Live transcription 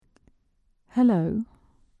Hello.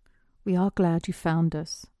 We are glad you found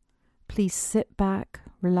us. Please sit back,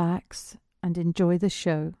 relax, and enjoy the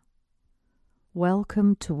show.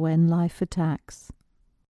 Welcome to When Life Attacks.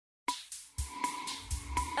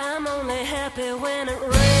 I'm only happy when it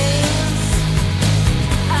rains.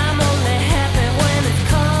 I'm only happy when it's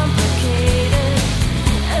complicated.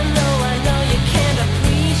 And though I know you can't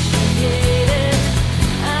appreciate it,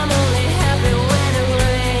 I'm only happy when it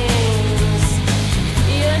rains.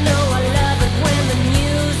 You know I love it when the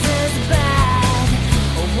news is bad.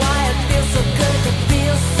 Why it feels so good to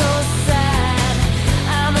feel so sad.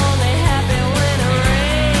 I'm only happy when it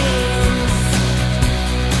rains.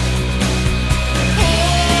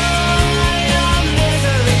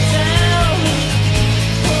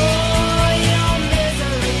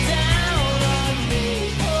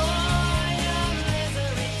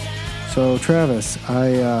 So, Travis,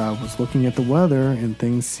 I was looking at the weather and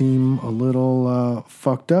things seem a little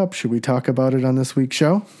fucked up. Should we talk about it on this week's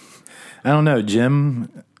show? I don't know,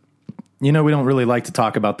 Jim. You know, we don't really like to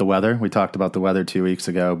talk about the weather. We talked about the weather 2 weeks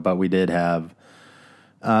ago, but we did have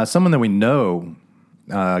someone that we know,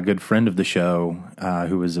 a good friend of the show,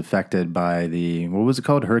 who was affected by what was it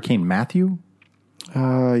called? Hurricane Matthew?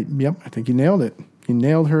 Yep, I think you nailed it. You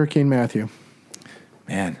nailed Hurricane Matthew.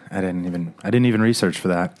 Man, I didn't even research for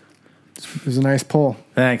that. It was a nice pull.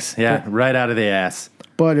 Thanks. Yeah, right out of the ass.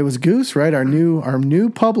 But it was Goose, right? Our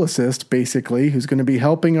new publicist, basically, who's going to be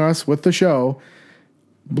helping us with the show,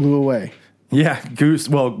 blew away. Yeah, Goose.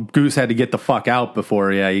 Well, Goose had to get the fuck out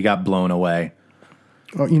before, he got blown away.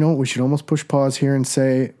 Oh, you know what? We should almost push pause here and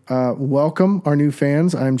say, welcome, our new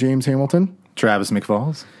fans. I'm James Hamilton. Travis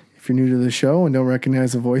McFalls. If you're new to the show and don't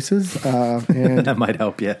recognize the voices, and That might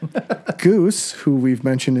help you. Goose, who we've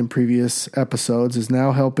mentioned in previous episodes, is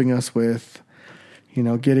now helping us with,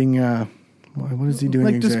 getting, what is he doing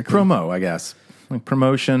like exactly? just promo, I guess. Like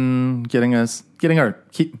promotion, keeping our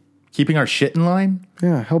shit in line.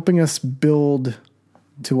 Yeah, helping us build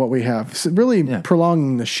to what we have. So really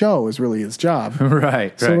prolonging the show is really his job.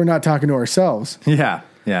 Right. So we're not talking to ourselves. Yeah.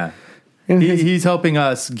 And He's helping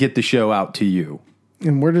us get the show out to you.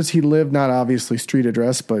 And where does he live? Not obviously street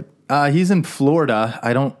address, but He's in Florida.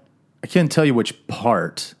 I can't tell you which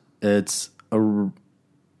part. It's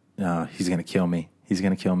he's gonna kill me.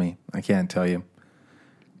 I can't tell you.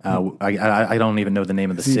 I don't even know the name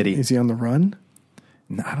of the city. Is he on the run?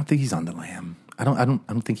 No, I don't think he's on the lam. I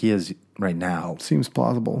don't think he is right now. Seems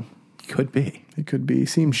plausible. Could be. It could be. He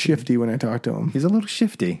seems shifty when I talk to him. He's a little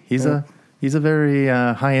shifty. He's a very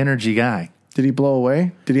high energy guy. Did he blow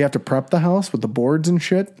away? Did he have to prep the house with the boards and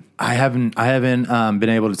shit? I haven't been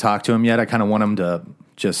able to talk to him yet. I kind of want him to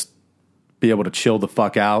just be able to chill the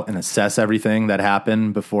fuck out and assess everything that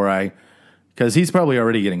happened because he's probably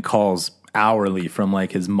already getting calls hourly from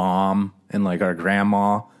like his mom and like our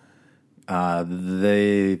grandma.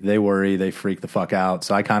 They worry, they freak the fuck out.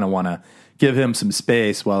 So I kind of want to give him some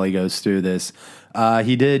space while he goes through this.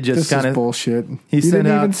 He did just kind of bullshit. You didn't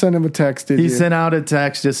even send him a text, did you? He sent out a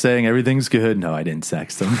text just saying everything's good. No, I didn't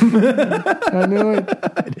text him. I knew it.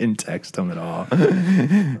 I didn't text him at all.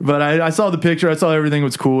 But I saw the picture. I saw everything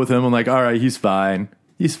was cool with him. I'm like, all right, he's fine.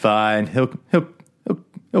 He'll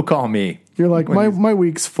call me. You're like, my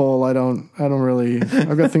week's full. I don't really.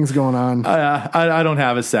 I've got things going on. I don't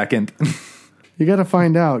have a second. You got to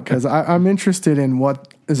find out because I'm interested in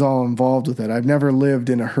what is all involved with it. I've never lived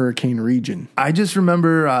in a hurricane region. I just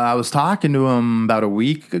remember I was talking to him about a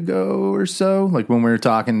week ago or so, like when we were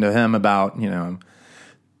talking to him about, just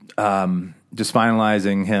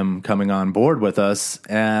finalizing him coming on board with us,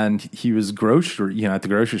 and he was at the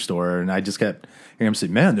grocery store, and I just kept hearing him say,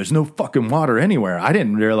 "Man, there's no fucking water anywhere." I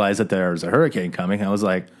didn't realize that there was a hurricane coming. I was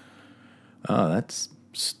like, "Oh, that's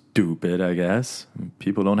stupid, I guess.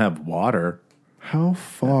 People don't have water." How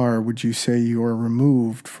far would you say you are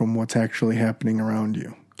removed from what's actually happening around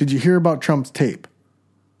you? Did you hear about Trump's tape?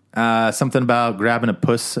 Something about grabbing a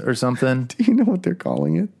puss or something. Do you know what they're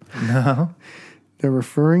calling it? No. They're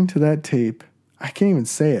referring to that tape. I can't even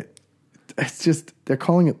say it. It's just, they're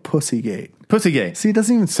calling it Pussygate. Pussygate. See, it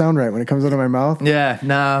doesn't even sound right when it comes out of my mouth. Yeah,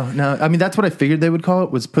 no. I mean, that's what I figured they would call it,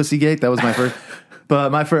 was Pussygate. That was my first.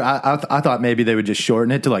 But I thought maybe they would just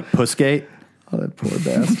shorten it to like Pussgate. Oh, that poor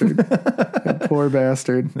bastard. That poor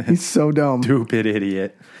bastard. He's so dumb. Stupid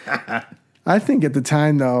idiot. I think at the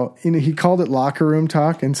time, though, he called it locker room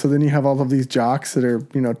talk. And so then you have all of these jocks that are,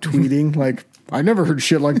 tweeting like, I never heard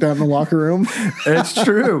shit like that in the locker room. It's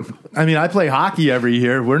true. I mean, I play hockey every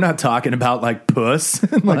year. We're not talking about like puss.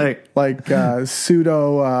 like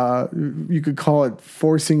pseudo, you could call it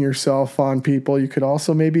forcing yourself on people. You could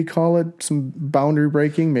also maybe call it some boundary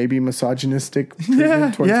breaking, maybe misogynistic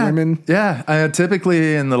treatment towards women. Yeah.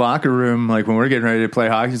 Typically in the locker room, like when we're getting ready to play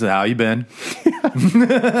hockey, it's like, how you been?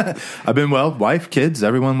 I've been well. Wife, kids,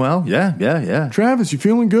 everyone well? Yeah. Travis, you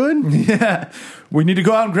feeling good? Yeah. We need to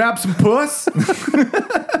go out and grab some puss.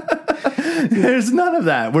 There's none of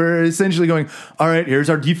that. We're essentially going, all right, here's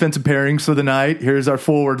our defensive pairings for the night. Here's our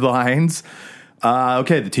forward lines.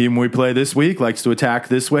 Okay, the team we play this week likes to attack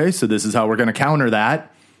this way, so this is how we're going to counter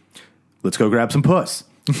that. Let's go grab some puss.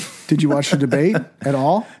 Did you watch the debate at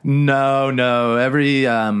all? No.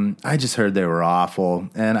 I just heard they were awful,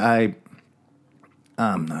 and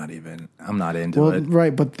I'm not into it.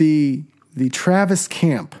 Right, but the Travis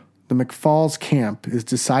camp, the McFalls camp, is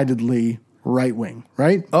decidedly right wing,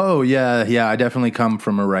 right? Oh, yeah. I definitely come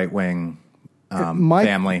from a right wing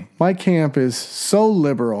family. My camp is so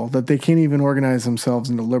liberal that they can't even organize themselves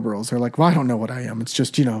into liberals. They're like, well, I don't know what I am. It's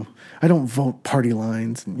just, I don't vote party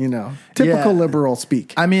lines. And, typical liberal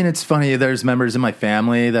speak. I mean, it's funny. There's members in my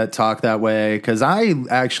family that talk that way because I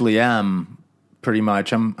actually am pretty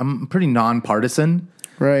much, I'm pretty nonpartisan.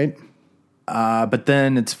 Right. But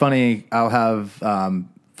then it's funny. I'll have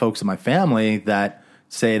folks in my family that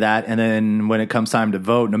say that, and then when it comes time to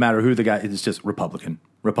vote, no matter who the guy is, it's just Republican.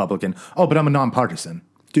 Oh, but I'm a nonpartisan.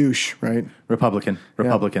 Douche, right? Republican.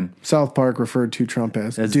 Yeah. South Park referred to Trump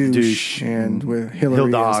as douche, and with Hillary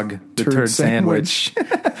Hill dog, the turd sandwich.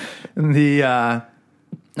 I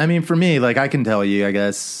mean, for me, like I can tell you, I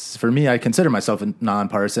guess, for me, I consider myself a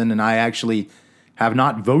nonpartisan, and I actually have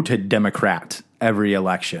not voted Democrat every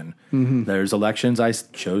election. Mm-hmm. There's elections I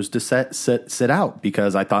chose to sit out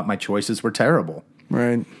because I thought my choices were terrible.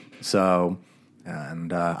 Right. So,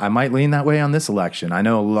 and I might lean that way on this election. I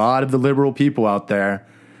know a lot of the liberal people out there.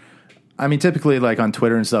 I mean, typically, like on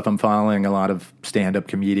Twitter and stuff, I'm following a lot of stand-up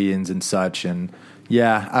comedians and such. And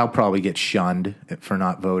yeah, I'll probably get shunned for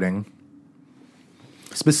not voting.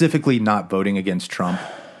 Specifically, not voting against Trump.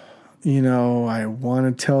 I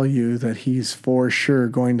want to tell you that he's for sure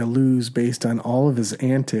going to lose based on all of his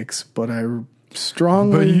antics, but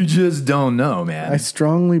But you just don't know, man. I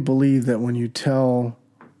strongly believe that when you tell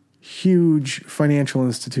huge financial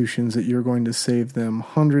institutions that you're going to save them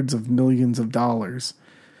hundreds of millions of dollars,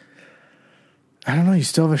 I don't know, you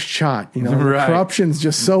still have a shot. Right. Corruption's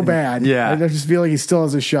just so bad. Yeah. I just feel like he still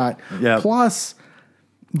has a shot. Yep. Plus,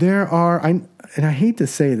 there are, and I hate to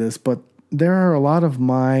say this, but there are a lot of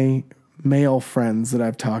my male friends that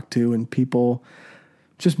I've talked to and people,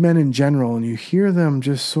 just men in general, and you hear them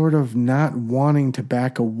just sort of not wanting to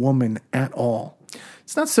back a woman at all.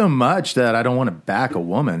 It's not so much that I don't want to back a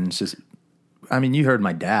woman. It's just, I mean, you heard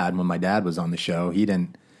my dad when my dad was on the show. He had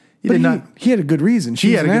a good reason.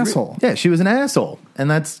 She was an asshole. Yeah, she was an asshole. And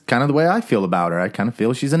that's kind of the way I feel about her. I kind of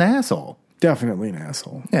feel she's an asshole. Definitely an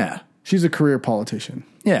asshole. Yeah. She's a career politician.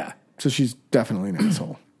 Yeah. So she's definitely an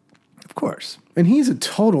asshole. Of course. And he's a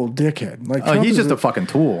total dickhead. Like, he's just a fucking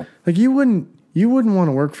tool. Like, you wouldn't want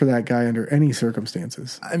to work for that guy under any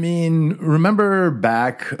circumstances. I mean, remember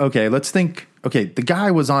back, let's think, the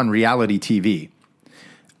guy was on reality TV.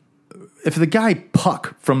 If the guy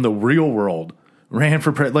Puck from the real world ran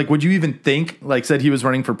for president, like, would you even think, like, said he was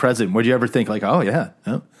running for president, would you ever think, like, oh, yeah,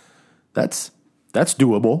 that's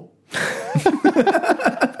doable?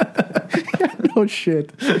 No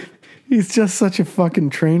shit. He's just such a fucking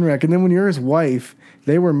train wreck. And then when you're his wife,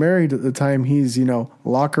 they were married at the time he's,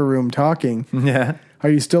 locker room talking. Yeah. Are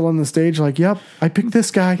you still on the stage? Like, yep, I picked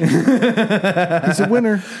this guy. He's a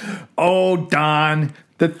winner. Oh, Don,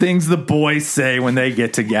 the things the boys say when they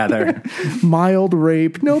get together. Mild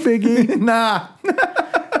rape, no biggie. Nah.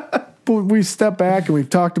 But we step back and we've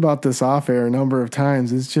talked about this off air a number of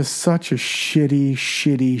times. It's just such a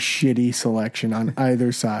shitty selection on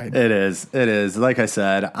either side. It is. Like I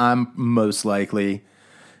said, I'm most likely,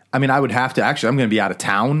 I mean, I would have to, actually, I'm going to be out of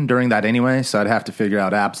town during that anyway, so I'd have to figure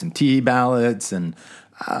out absentee ballots. And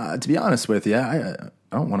to be honest with you, I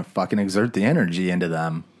don't want to fucking exert the energy into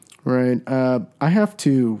them. Right. I have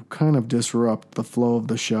to kind of disrupt the flow of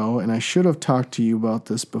the show, and I should have talked to you about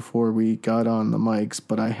this before we got on the mics,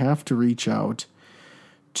 but I have to reach out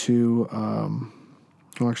to,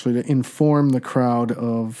 to inform the crowd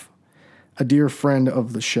of a dear friend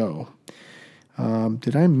of the show.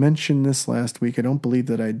 Did I mention this last week? I don't believe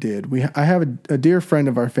that I did. I have a dear friend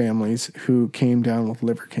of our family's who came down with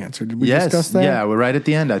liver cancer. Did we discuss that? Yeah, we're right at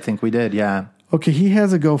the end. I think we did, yeah. Okay, he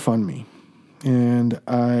has a GoFundMe. And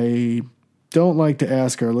I don't like to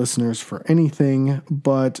ask our listeners for anything,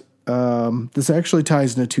 but this actually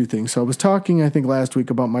ties into two things. So I was talking, I think, last week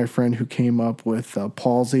about my friend who came up with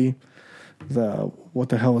palsy. What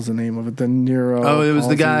the hell is the name of it? The neuro. Oh, it was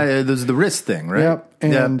palsy. the guy. It was the wrist thing, right? Yep.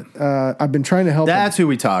 And I've been trying to help. That's who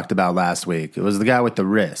we talked about last week. It was the guy with the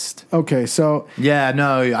wrist. Okay, so Yeah,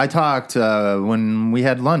 no, I talked when we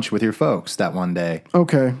had lunch with your folks that one day.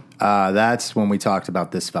 okay, That's when we talked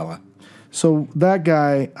about this fella. so that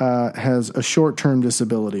guy has a short-term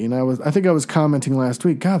disability, and I think I was commenting last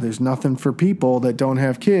week. God, there's nothing for people that don't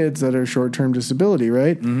have kids that are short-term disability,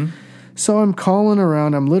 right? Mm-hmm. So I'm calling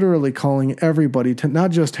around. I'm literally calling everybody to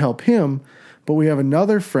not just help him, but we have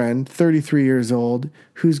another friend, 33 years old,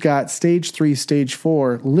 who's got stage 3, stage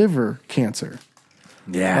 4 liver cancer.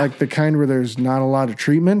 Yeah. Like the kind where there's not a lot of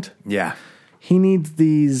treatment. Yeah. He needs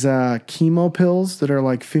these chemo pills that are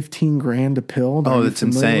like $15,000 a pill. Are you That's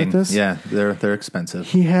familiar insane. with this? Yeah, they're expensive.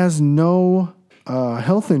 He has no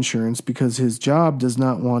health insurance because his job does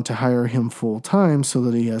not want to hire him full time so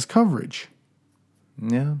that he has coverage.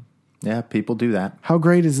 Yeah. Yeah, people do that. How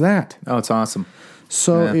great is that? Oh, it's awesome.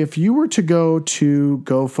 So Yeah. if you were to go to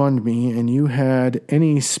GoFundMe and you had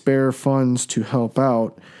any spare funds to help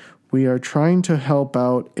out, we are trying to help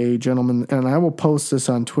out a gentleman, and I will post this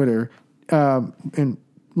on Twitter. And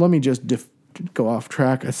let me just go off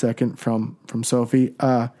track a second from Sophie.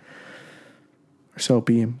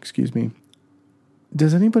 Soapy, excuse me.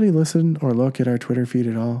 Does anybody listen or look at our Twitter feed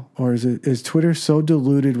at all? Or is Twitter so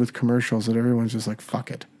diluted with commercials that everyone's just like, fuck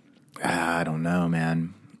it? I don't know,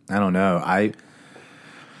 man. I don't know. I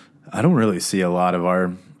don't really see a lot of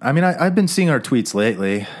our. I mean, I've been seeing our tweets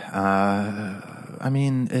lately. I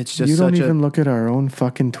mean, it's just You don't such even look at our own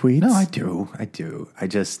fucking tweets? No, I do.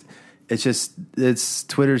 It's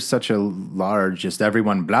Twitter's such a large, just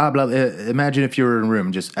everyone, blah, blah. Imagine if you were in a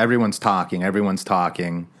room, just everyone's talking,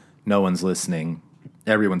 no one's listening,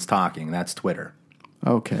 everyone's talking. That's Twitter.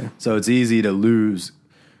 Okay. So it's easy to lose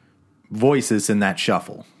voices in that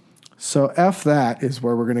shuffle. So F that is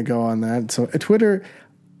where we're going to go on that. So at Twitter,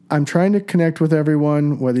 I'm trying to connect with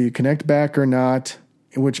everyone, whether you connect back or not,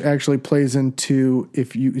 which actually plays into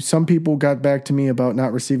some people got back to me about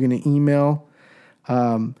not receiving an email.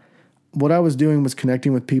 What I was doing was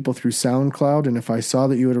connecting with people through SoundCloud. And if I saw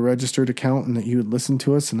that you had a registered account and that you had listened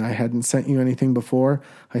to us and I hadn't sent you anything before,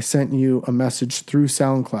 I sent you a message through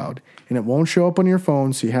SoundCloud, and it won't show up on your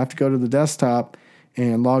phone. So you have to go to the desktop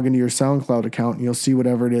and log into your SoundCloud account, and you'll see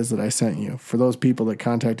whatever it is that I sent you for those people that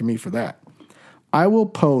contacted me for that. I will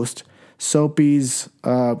post Soapy's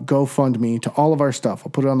GoFundMe to all of our stuff.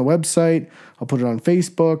 I'll put it on the website. I'll put it on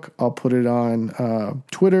Facebook. I'll put it on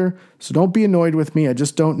Twitter. So don't be annoyed with me. I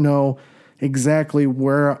just don't know exactly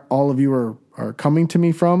where all of you are coming to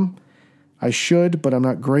me from. I should, but I'm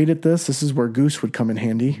not great at this. This is where Goose would come in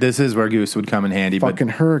handy. This is where Goose would come in handy. Fucking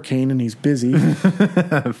hurricane, and he's busy.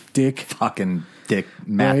 Dick. Fucking Dick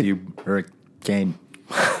Matthew Hurricane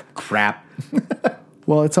crap.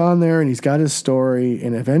 Well, it's on there, and he's got his story,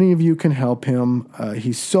 and if any of you can help him,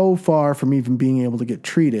 he's so far from even being able to get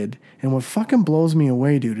treated. And what fucking blows me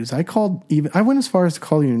away, dude, is I went as far as to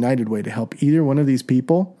call United Way to help either one of these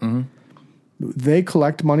people. Mm-hmm. They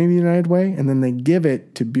collect money the United Way, and then they give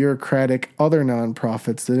it to bureaucratic other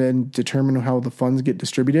nonprofits that then determine how the funds get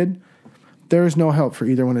distributed. There is no help for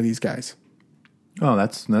either one of these guys. Oh,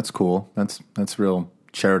 that's cool. That's real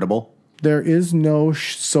charitable. There is no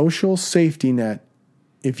social safety net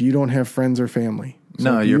if you don't have friends or family.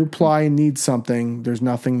 So if you apply and need something, there's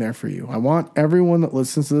nothing there for you. I want everyone that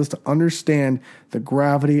listens to this to understand the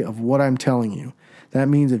gravity of what I'm telling you. That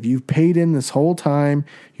means if you've paid in this whole time,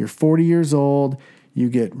 you're 40 years old, you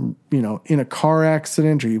get, in a car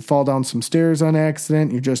accident or you fall down some stairs on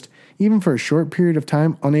accident, you're just, even for a short period of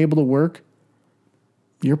time, unable to work,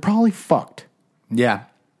 you're probably fucked. Yeah.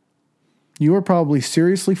 You are probably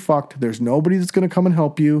seriously fucked. There's nobody that's going to come and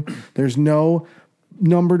help you. There's no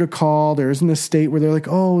number to call. There isn't a state where they're like,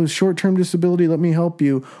 oh, short-term disability, let me help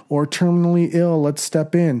you. Or terminally ill, let's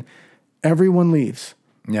step in. Everyone leaves.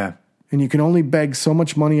 Yeah. And you can only beg so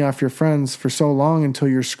much money off your friends for so long until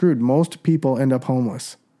you're screwed. Most people end up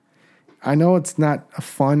homeless. I know it's not a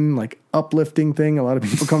fun, uplifting thing. A lot of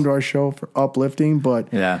people come to our show for uplifting,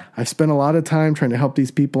 but yeah. I've spent a lot of time trying to help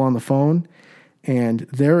these people on the phone, and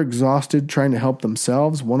they're exhausted trying to help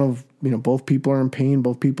themselves. Both people are in pain.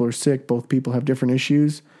 Both people are sick. Both people have different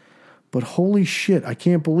issues. But holy shit, I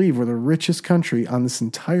can't believe we're the richest country on this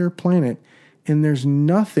entire planet, and there's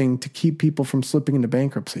nothing to keep people from slipping into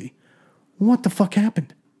bankruptcy. What the fuck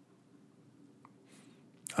happened?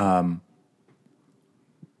 The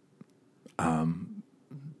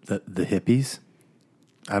hippies?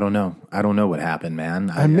 I don't know. I don't know what happened, man.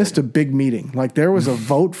 I missed a big meeting. There was a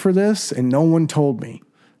vote for this, and no one told me.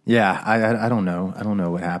 Yeah, I don't know. I don't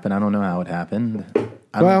know what happened. I don't know how it happened.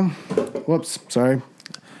 Whoops, sorry.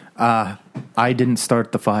 I didn't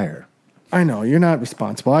start the fire. I know, you're not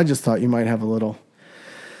responsible. I just thought you might have a little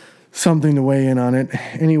something to weigh in on it.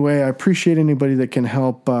 Anyway, I appreciate anybody that can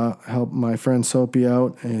help my friend Soapy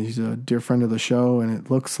out. He's a dear friend of the show, and it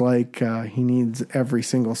looks like he needs every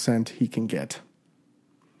single cent he can get.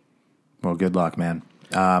 Well, good luck, man.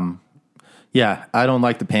 Yeah, I don't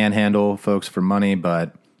like to panhandle folks for money,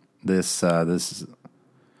 but this is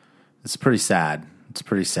pretty sad. It's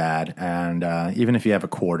pretty sad, and even if you have a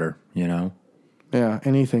quarter, you know. Yeah,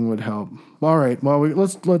 anything would help. All right, well,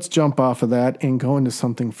 let's jump off of that and go into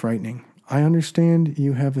something frightening. I understand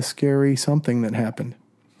you have a scary something that happened.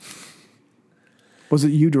 Was it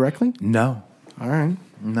you directly? No. All right.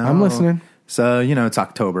 No. I'm listening. So, it's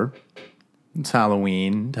October. It's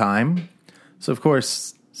Halloween time. So, of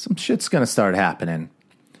course, some shit's going to start happening.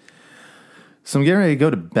 So I'm getting ready to go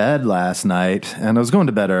to bed last night, and I was going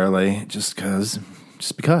to bed early just because,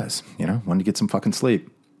 wanted to get some fucking sleep.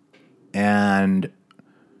 And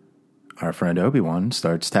our friend Obi-Wan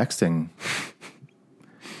starts texting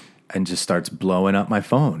and just starts blowing up my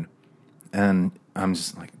phone. And I'm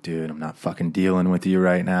just like, dude, I'm not fucking dealing with you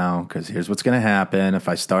right now, because here's what's going to happen. If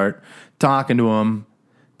I start talking to him,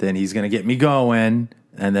 then he's going to get me going,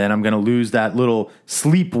 and then I'm going to lose that little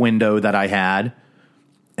sleep window that I had,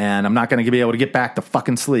 and I'm not going to be able to get back to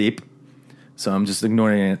fucking sleep. So I'm just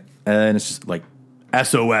ignoring it, and it's just like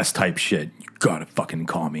SOS type shit. You gotta fucking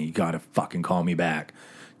call me. You gotta fucking call me back.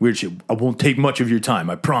 Weird shit. I won't take much of your time.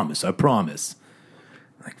 I promise.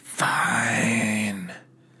 Like, fine.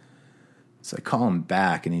 So I call him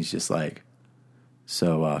back, and he's just like,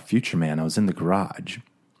 so, Future Man, I was in the garage,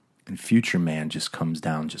 and Future Man just comes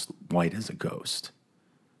down just white as a ghost.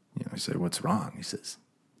 I say, what's wrong? He says,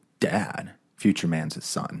 Dad. Future Man's his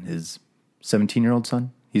son, his 17-year-old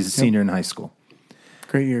son. He's a senior in high school.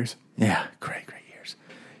 Great years. Yeah, great years.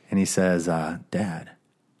 And he says, Dad,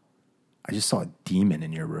 I just saw a demon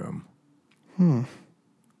in your room.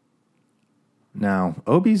 Now,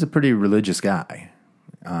 Obi's a pretty religious guy.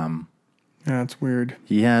 That's weird.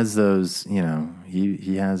 He has those,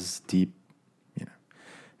 he has deep,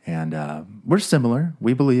 and we're similar.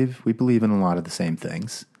 We believe in a lot of the same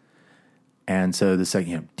things. And so the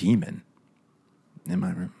second, demon in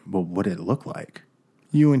my room. Well, what did it look like?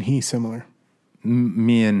 You and he similar.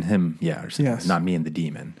 Me and him, yeah. Yes. Not me and the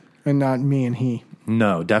demon. And not me and he.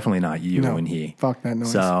 No, definitely not you and he. Fuck that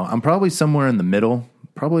noise. So I'm probably somewhere in the middle,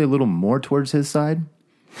 probably a little more towards his side.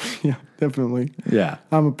 Yeah, definitely. Yeah.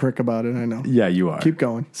 I'm a prick about it, I know. Yeah, you are. Keep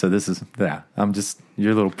going. So this is, I'm just,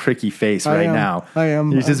 your little pricky face right now. I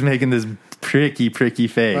am. You're just making this pricky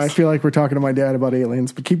face. I feel like we're talking to my dad about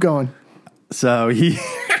aliens, but keep going. So he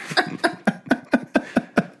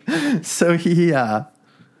says,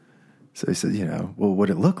 well,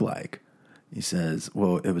 what'd it look like? He says,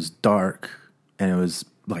 well, it was dark, and it was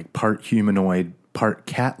like part humanoid, part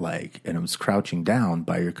cat-like, and it was crouching down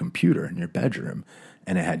by your computer in your bedroom,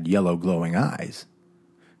 and it had yellow glowing eyes.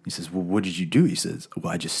 He says, well, what did you do? He says,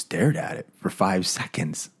 well, I just stared at it for 5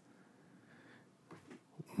 seconds.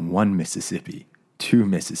 1 Mississippi, 2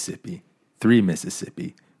 Mississippi, 3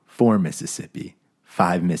 Mississippi, 4 Mississippi,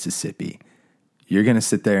 5 Mississippi. You're going to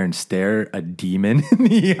sit there and stare a demon in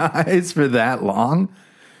the eyes for that long?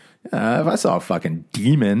 If I saw a fucking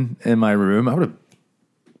demon in my room, I would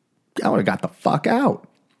have got the fuck out.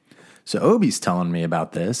 So Obi's telling me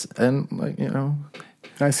about this, and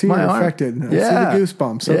I see you're affected. I see the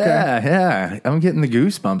goosebumps. Okay. Yeah. I'm getting the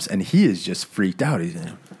goosebumps, and he is just freaked out. He's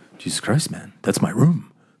like, Jesus Christ, man, that's my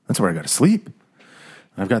room. That's where I got to sleep.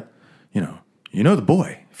 I've got, the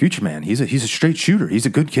boy, Future Man. He's a straight shooter. He's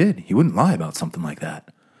a good kid. He wouldn't lie about something like that.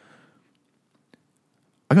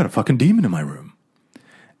 I got a fucking demon in my room.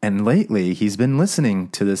 And lately, he's been listening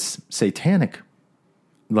to this satanic,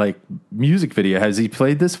 music video. Has he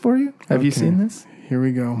played this for you? Have you seen this? Here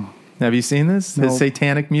we go. Have you seen this? Nope. His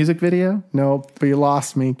satanic music video? No, but you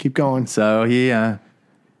lost me. Keep going. So he, yeah,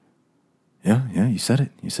 you said it.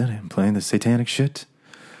 I'm playing the satanic shit.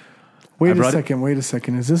 Wait a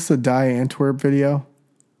second. Is this the Die Antwerp video?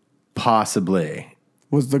 Possibly.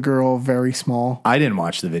 Was the girl very small? I didn't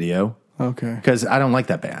watch the video. Okay. Because I don't like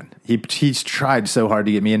that band. He's tried so hard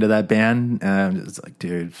to get me into that band. And it's like,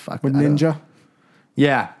 dude, fuck. With Ninja?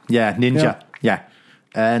 Yeah, Ninja. Yeah.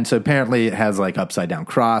 And so apparently it has upside down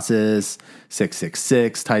crosses,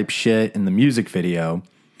 666 type shit in the music video.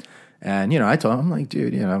 And, I told him,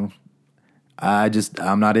 dude,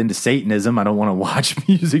 I'm not into Satanism. I don't want to watch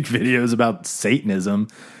music videos about Satanism.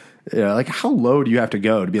 How low do you have to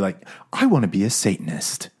go to be like, I want to be a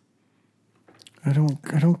Satanist? I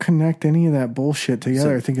don't connect any of that bullshit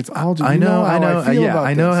together. I think it's all just, I know. I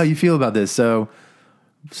know how you feel about this. So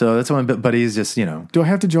that's one. But he's just, Do I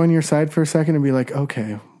have to join your side for a second and be like,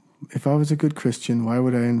 okay, if I was a good Christian, why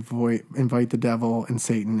would I invite the devil and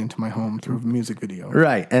Satan into my home through a music video?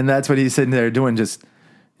 Right, and that's what he's sitting there doing. Just,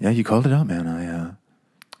 yeah, you called it out, man.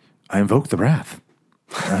 I invoke the wrath.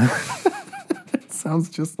 It sounds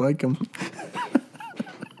just like him.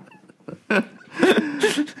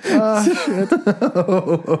 Shit.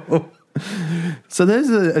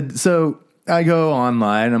 So I go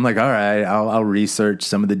online. I'm like, all right, I'll research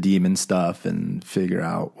some of the demon stuff and figure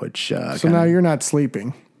out which. So now you're not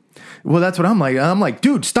sleeping. Well, that's what I'm like. I'm like,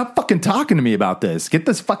 dude, stop fucking talking to me about this. Get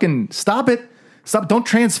this fucking, stop it. Stop. Don't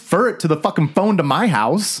transfer it to the fucking phone to my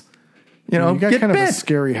house. You got get kind bit. of a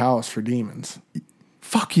scary house for demons.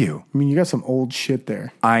 Fuck you. I mean, you got some old shit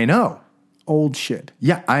there. I know. Old shit.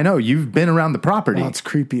 Yeah, I know. You've been around the property. Oh, it's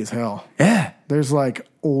creepy as hell. Yeah. There's like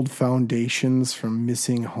old foundations from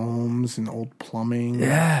missing homes and old plumbing.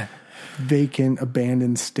 Yeah. Vacant,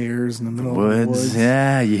 abandoned stairs in the middle of the woods.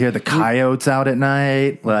 Yeah, you hear the coyotes out at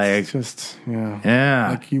night. Like, It's just, yeah. yeah.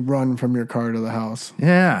 Like you run from your car to the house.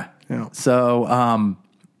 Yeah. Yeah. So,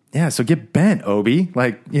 so get bent, Obi.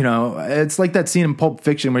 Like, it's like that scene in Pulp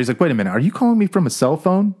Fiction where he's like, wait a minute, are you calling me from a cell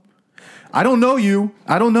phone? I don't know you.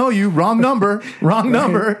 Wrong number. Wrong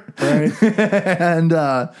number. Right. And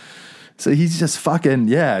so he's just fucking,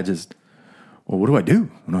 well, what do I do?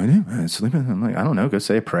 What do I do? I'm sleeping. I'm like, I don't know. Go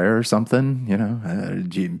say a prayer or something.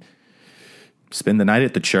 Do you spend the night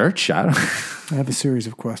at the church? I have a series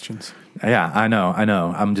of questions. Yeah, I know.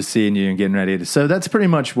 I'm just seeing you and getting ready. So that's pretty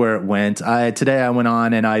much where it went. Today I went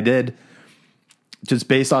on and I did, just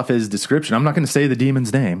based off his description. I'm not going to say the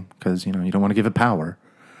demon's name because, you don't want to give it power.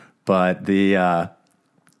 But it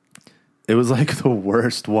was like the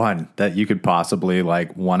worst one that you could possibly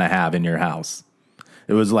like want to have in your house.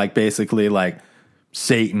 It was like basically like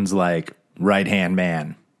Satan's like right-hand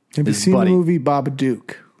man. Have you seen the movie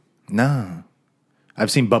Babadook? No.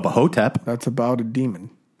 I've seen Bubba Hotep. That's about a demon.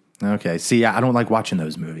 Okay. See, I don't like watching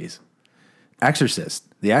those movies. Exorcist.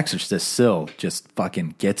 The Exorcist still just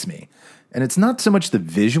fucking gets me. And it's not so much the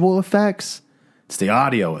visual effects, it's the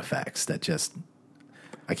audio effects that just...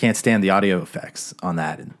 I can't stand the audio effects on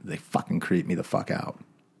that. And they fucking creep me the fuck out.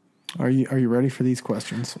 Are you ready for these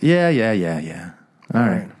questions? Yeah. All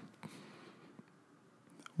right.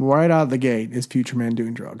 Right out of the gate, is Future Man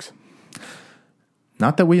doing drugs?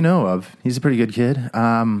 Not that we know of. He's a pretty good kid.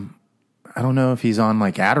 I don't know if he's on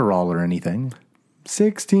like Adderall or anything.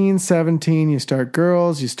 16, 17, you start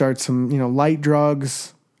girls, you start some, light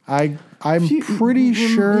drugs. I'm pretty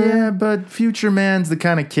sure. Yeah, but Future Man's the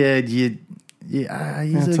kind of kid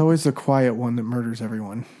it's always the quiet one that murders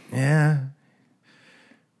everyone. Yeah.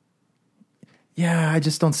 Yeah, I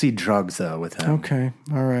just don't see drugs, though, with him. Okay,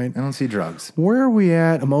 all right. I don't see drugs. Where are we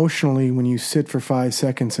at emotionally when you sit for 5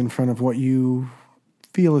 seconds in front of what you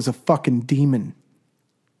feel is a fucking demon?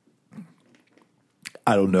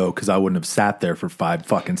 I don't know, because I wouldn't have sat there for 5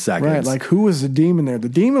 fucking seconds. Right, like who was the demon there? The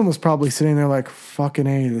demon was probably sitting there like, fucking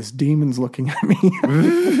A, this demon's looking at me.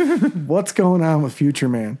 What's going on with Future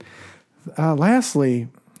Man? Lastly...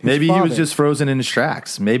 Maybe he was just frozen in his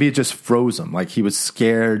tracks. Maybe it just froze him. Like he was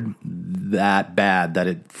scared that bad that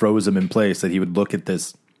it froze him in place, that he would look at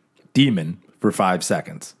this demon for 5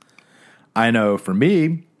 seconds. I know for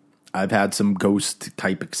me, I've had some ghost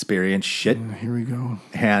type experience shit. Here we go.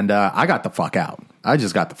 And I got the fuck out. I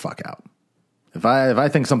just got the fuck out. If I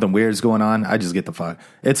think something weird is going on, I just get the fuck.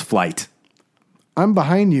 It's flight. I'm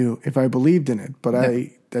behind you if I believed in it, but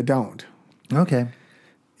I don't. Okay.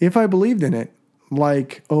 If I believed in it,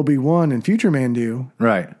 like Obi-Wan and Future Man do.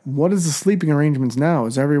 Right. What is the sleeping arrangements now?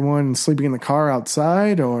 Is everyone sleeping in the car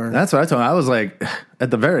outside or? That's what I told him. I was like,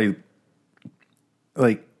 at the very,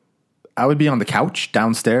 like, I would be on the couch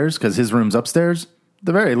downstairs because his room's upstairs. At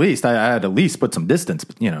the very least, I had at least put some distance,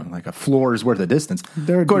 like a floor's worth of distance.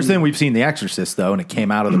 Of course, then we've seen The Exorcist, though, and it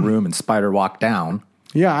came out of the room and Spider walked down.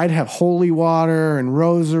 Yeah, I'd have holy water and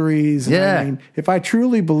rosaries. And yeah. I mean, if I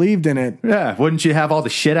truly believed in it. Yeah, wouldn't you have all the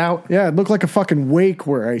shit out? Yeah, it looked like a fucking wake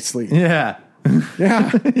where I sleep. Yeah.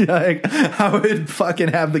 Yeah. Like, I would fucking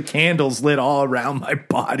have the candles lit all around my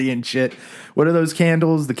body and shit. What are those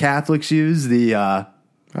candles the Catholics use? The,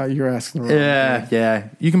 you're asking the wrong guy. Yeah.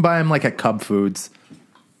 You can buy them like at Cub Foods.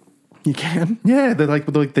 You can? Yeah, they're like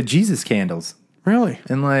the Jesus candles. Really?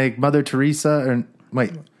 And like Mother Teresa,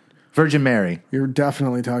 Virgin Mary. You're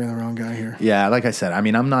definitely talking to the wrong guy here. Yeah, like I said, I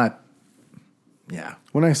mean, I'm not. Yeah.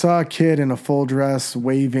 When I saw a kid in a full dress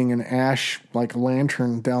waving an ash like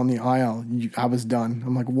lantern down the aisle, I was done.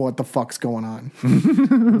 I'm like, what the fuck's going on?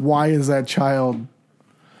 Why is that child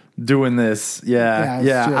doing this. Yeah,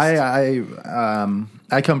 it's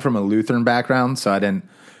I come from a Lutheran background, so I didn't.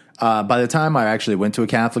 By the time I actually went to a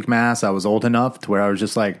Catholic mass, I was old enough to where I was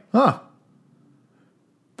just like, huh,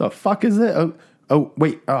 the fuck is it? Oh,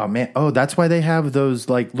 wait. Oh, man. Oh, that's why they have those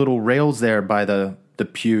like little rails there by the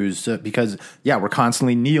pews because, we're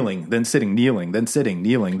constantly kneeling, then sitting, kneeling, then sitting,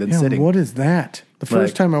 kneeling, then sitting. What is that? The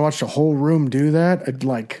first time I watched a whole room do that, it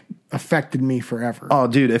like affected me forever. Oh,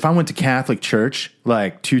 dude, if I went to Catholic church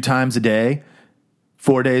like 2 times a day,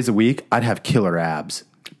 4 days a week, I'd have killer abs.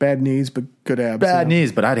 Bad knees, but good abs. Bad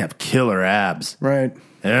knees, but I'd have killer abs. Right.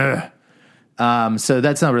 Ugh. So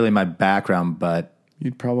that's not really my background, but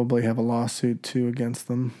you'd probably have a lawsuit too against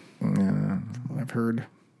them. I've heard.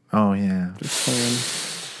 Oh yeah.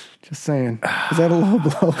 Just saying. Is that a low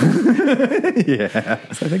blow? Yeah.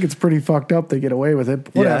 So I think it's pretty fucked up they get away with it.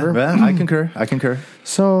 But whatever. Yeah, well, I concur.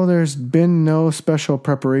 So there's been no special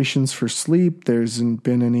preparations for sleep. There hasn't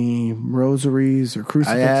been any rosaries or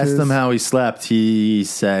crucifixes. I asked him how he slept. He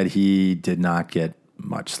said he did not get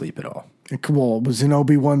much sleep at all. Well, it was in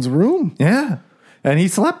Obi-Wan's room. Yeah. And he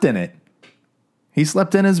slept in it. He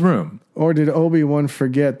slept in his room. Or did Obi-Wan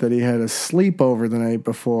forget that he had a sleepover the night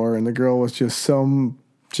before and the girl was just so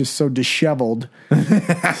disheveled,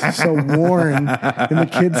 so worn, and the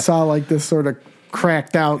kids saw like this sort of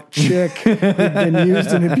cracked out chick who'd been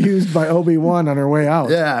used and abused by Obi-Wan on her way out.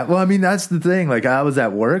 Yeah, well, I mean, that's the thing. Like, I was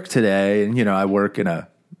at work today, and, I work in a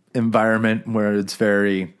environment where it's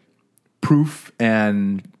very proof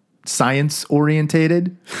and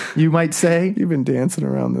science-orientated, you might say. You've been dancing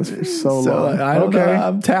around this for so long. I don't know.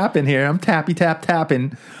 I'm tapping here. I'm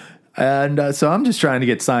tapping. And so I'm just trying to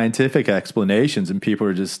get scientific explanations, and people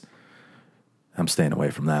are just, I'm staying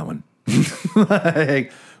away from that one.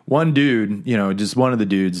 Like, one dude, just one of the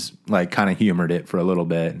dudes, like, kind of humored it for a little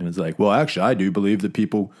bit, and was like, well, actually, I do believe that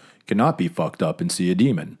people cannot be fucked up and see a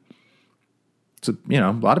demon. So,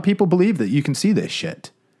 a lot of people believe that you can see this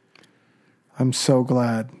shit. I'm so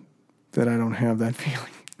glad that I don't have that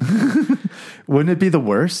feeling. Wouldn't it be the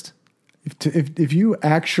worst? If you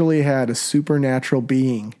actually had a supernatural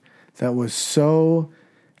being that was so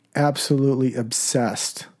absolutely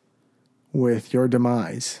obsessed with your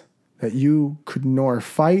demise that you could nor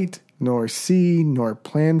fight, nor see, nor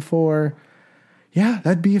plan for,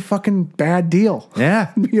 that'd be a fucking bad deal.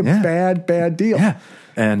 Yeah. It'd be a bad deal. Yeah.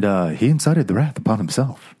 And he incited the wrath upon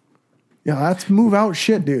himself. Yeah, that's move out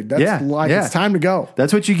shit, dude. That's it's time to go.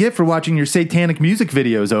 That's what you get for watching your satanic music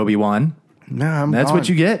videos, Obi-Wan. Nah, That's gone. what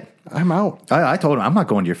you get. I'm out. I told him, I'm not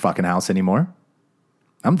going to your fucking house anymore.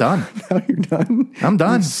 I'm done. Now you're done? I'm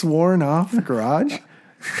done. You're sworn off the garage?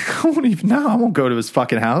 I won't go to his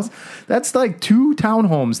fucking house. That's like 2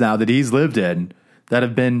 townhomes now that he's lived in that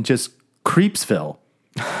have been just Creepsville.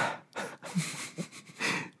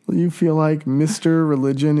 You feel like Mr.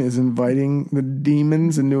 Religion is inviting the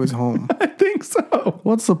demons into his home? I think so.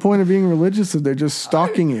 What's the point of being religious if they're just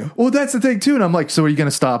stalking you? Well, that's the thing, too. And I'm like, so are you going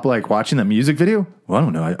to stop, like, watching that music video? Well, I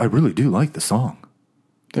don't know. I really do like the song.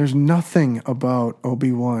 There's nothing about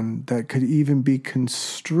Obi-Wan that could even be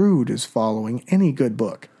construed as following any good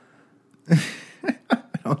book.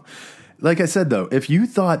 Like I said, though, if you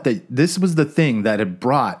thought that this was the thing that had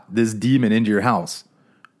brought this demon into your house,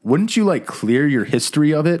 wouldn't you, like, clear your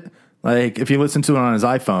history of it? Like, if you listen to it on his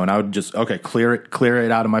iPhone, I would just, clear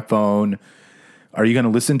it out of my phone. Are you going to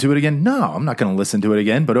listen to it again? No, I'm not going to listen to it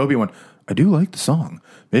again. But Obi-Wan, I do like the song.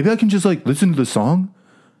 Maybe I can just, like, listen to the song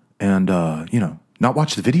and, not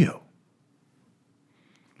watch the video.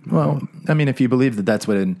 Well, I mean, if you believe that that's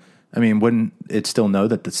what wouldn't it still know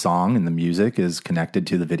that the song and the music is connected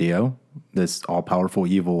to the video, this all-powerful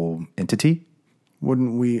evil entity?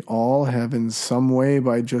 Wouldn't we all have in some way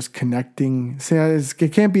by just connecting? See,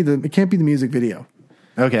 it can't be the music video.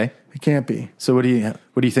 Okay, it can't be. So what do you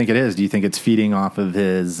think it is? Do you think it's feeding off of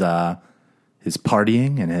his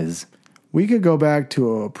partying and his? We could go back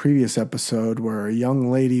to a previous episode where a young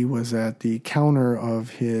lady was at the counter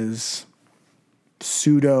of his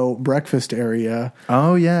pseudo breakfast area.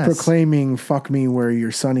 Oh, yes. Proclaiming, fuck me where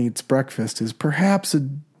your son eats breakfast is perhaps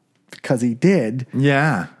because he did.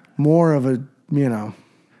 Yeah. More of a,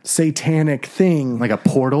 satanic thing. Like a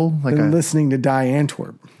portal? Than listening to Die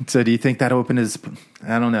Antwerp. So do you think that opened his,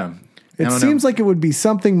 I don't know. It seems like it would be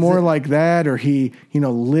something more like that, or he,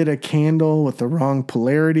 lit a candle with the wrong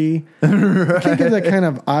polarity. Right. You can't give that kind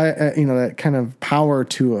of, that kind of power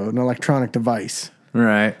to an electronic device,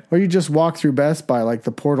 right? Or you just walk through Best Buy like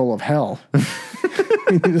the portal of hell.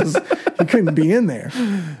 You couldn't be in there,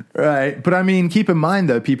 right? But I mean, keep in mind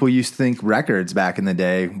though, people used to think records back in the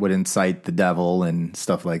day would incite the devil and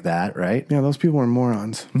stuff like that, right? Yeah, those people were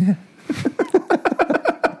morons. Yeah.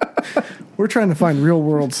 We're trying to find real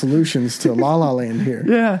world solutions to La La Land here.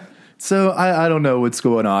 Yeah. So I don't know what's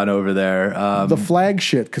going on over there. The flag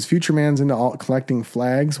shit, because Future Man's into collecting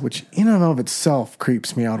flags, which in and of itself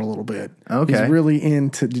creeps me out a little bit. Okay. He's really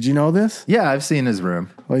into, did you know this? Yeah, I've seen his room.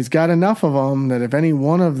 Well, he's got enough of them that if any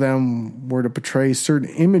one of them were to portray certain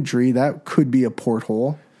imagery, that could be a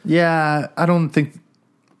porthole. Yeah, I don't think...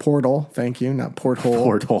 Portal, thank you, not porthole.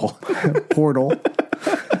 Porthole. Portal.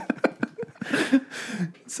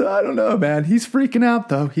 So I don't know, man. He's freaking out,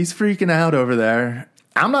 though. He's freaking out over there.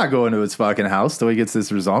 I'm not going to his fucking house till he gets this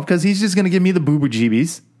resolved because he's just going to give me the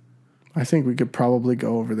boo-boo-jeebies. I think we could probably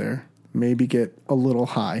go over there. Maybe get a little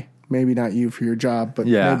high. Maybe not you for your job, but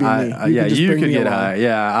Yeah, maybe me. you bring could me get along. high.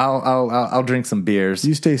 Yeah, I'll drink some beers.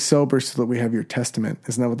 You stay sober so that we have your testament.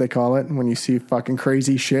 Isn't that what they call it? When you see fucking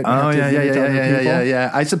crazy shit. And Oh have to yeah, give it to other people?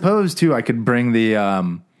 yeah. I suppose too. I could bring the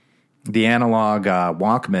analog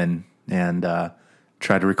Walkman and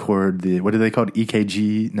try to record the what are they called?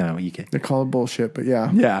 EKG? No, EK. They call it bullshit, but yeah.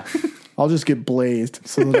 Yeah. I'll just get blazed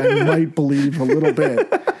so that I might believe a little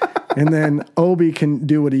bit. And then Obi can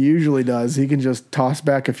do what he usually does. He can just toss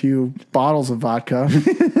back a few bottles of vodka.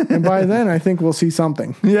 And by then, I think we'll see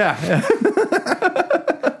something. Yeah.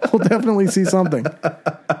 We'll definitely see something.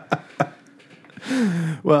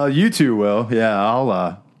 Well, you two will. Yeah,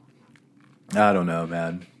 I don't know,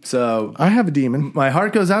 man. So I have a demon. my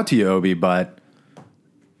heart goes out to you, Obi, but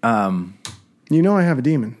You know I have a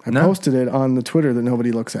demon. I posted it on the Twitter that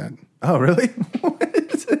nobody looks at. oh really?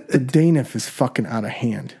 The Danif is fucking out of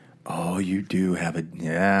hand. Oh, you do have a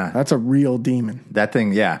yeah. That's a real demon. That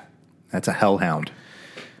thing, yeah. That's a hellhound.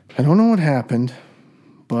 I don't know what happened,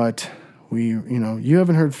 but you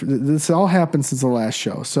haven't heard. This all happened since the last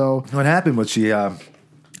show. So What happened was she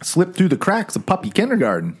slipped through the cracks of puppy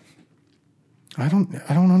kindergarten. I don't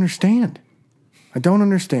understand. I don't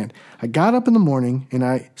understand. I got up in the morning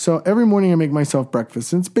so every morning I make myself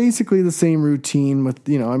breakfast. And it's basically the same routine with,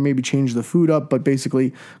 I maybe change the food up, but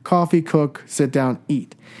basically coffee, cook, sit down,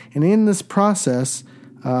 eat. And in this process,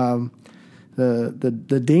 the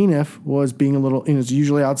Danif was being a little, it's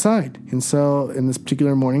usually outside. And so in this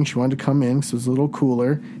particular morning, she wanted to come in because it was a little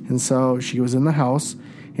cooler. And so she was in the house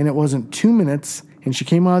and it wasn't 2 minutes and she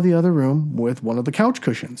came out of the other room with one of the couch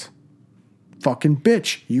cushions. Fucking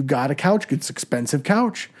bitch, you got a couch. It's an expensive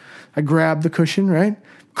couch. I grabbed the cushion, right?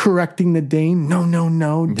 Correcting the Dane. No,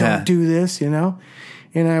 don't do this, And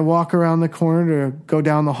I walk around the corner to go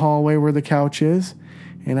down the hallway where the couch is.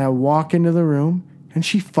 And I walk into the room and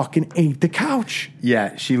she fucking ate the couch.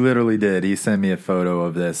 Yeah, she literally did. He sent me a photo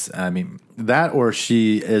of this. I mean, that or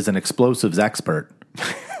she is an explosives expert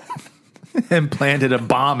and planted a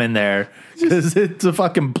bomb in there because it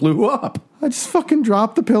fucking blew up. I just fucking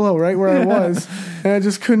dropped the pillow right where I was. And I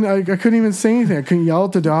just couldn't, I couldn't even say anything. I couldn't yell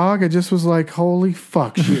at the dog. I just was like, holy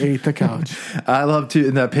fuck, she ate the couch. I love to,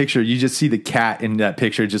 in that picture, you just see the cat in that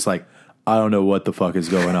picture just like, I don't know what the fuck is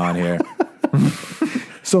going on here.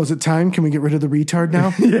 So is it time? Can we get rid of the retard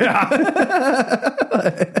now?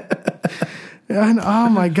 And oh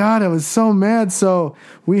my God, I was so mad. So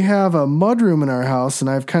we have a mudroom in our house and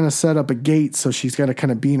I've kind of set up a gate so she's got to kind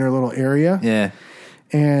of be in her little area. Yeah.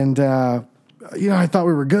 And, I thought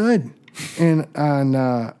we were good. And on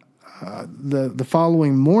the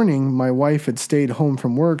following morning, my wife had stayed home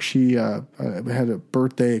from work. She had a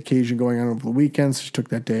birthday occasion going on over the weekend, so she took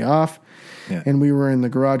that day off. Yeah. And we were in the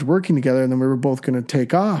garage working together, and then we were both going to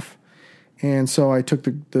take off. And so I took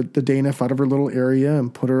the Danif out of her little area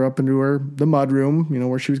and put her up into the mudroom,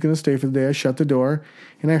 where she was going to stay for the day. I shut the door,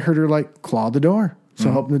 and I heard her, claw the door. So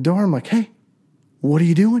I opened the door. I'm like, hey, what are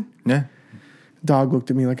you doing? Yeah. Dog looked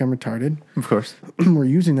at me like I'm retarded. Of course. We're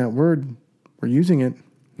using that word. We're using it.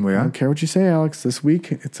 We I are. don't care what you say, Alex. This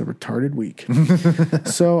week, it's a retarded week.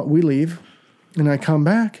 So we leave, and I come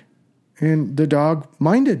back, and the dog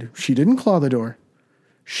minded. She didn't claw the door.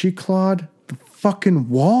 She clawed the fucking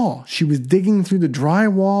wall. She was digging through the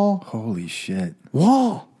drywall Holy shit.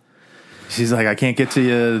 wall. She's like, I can't get to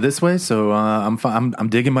you this way, so I'm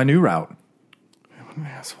digging my new route. What an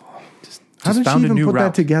asshole. Just How did she found a even new put route.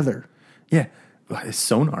 that together? Yeah. It's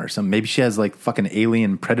sonar or something. Maybe she has fucking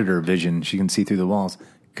alien predator vision. She can see through the walls.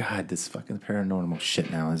 God, this fucking paranormal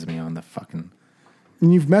shit now has me on the fucking...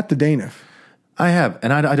 And you've met the Danif. I have,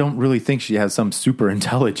 and I don't really think she has some super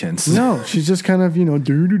intelligence. No, she's just kind of,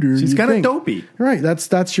 doo-doo-doo. She's kind of dopey. Right,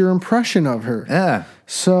 that's your impression of her. Yeah.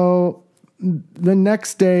 So the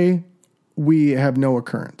next day, we have no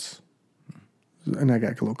occurrence. And I got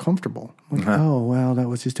a little comfortable. Like, oh, well, that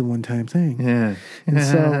was just a one-time thing. Yeah. And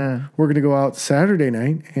so we're going to go out Saturday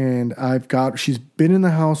night, and she's been in the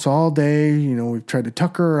house all day. We've tried to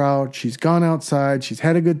tuck her out. She's gone outside. She's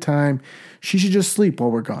had a good time. She should just sleep while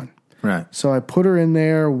we're gone. Right. So I put her in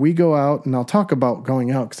there. We go out, and I'll talk about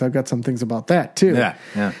going out because I've got some things about that too. Yeah.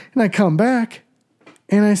 Yeah. And I come back,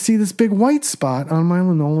 and I see this big white spot on my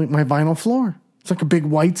vinyl floor. It's like a big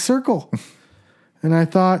white circle. And I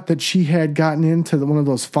thought that she had gotten into one of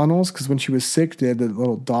those funnels because when she was sick, they had the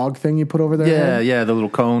little dog thing you put over there. Yeah. Yeah. The little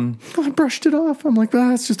cone. I brushed it off. I'm like,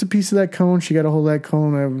 it's just a piece of that cone. She got a hold of that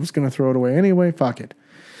cone. I was going to throw it away anyway. Fuck it.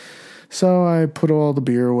 So I put all the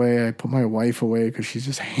beer away. I put my wife away because she's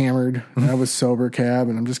just hammered. And I was sober cab,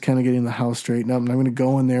 and I'm just kind of getting the house straightened up. And I'm going to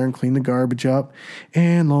go in there and clean the garbage up.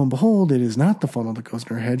 And lo and behold, it is not the funnel that goes in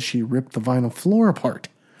her head. She ripped the vinyl floor apart.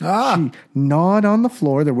 She gnawed on the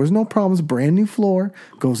floor. There was no problems. Brand new floor.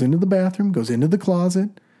 Goes into the bathroom. Goes into the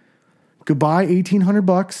closet. Goodbye,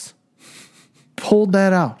 $1,800. Pulled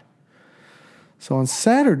that out. So on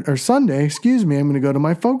Sunday, I'm going to go to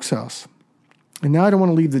my folks' house. And now I don't want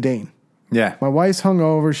to leave the Dane. Yeah. My wife's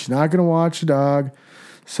hungover. She's not going to watch the dog.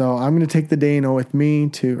 So I'm going to take the Dana with me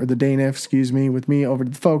with me over to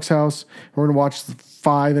the folks' house. We're going to watch the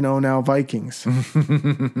 5-0 now Vikings.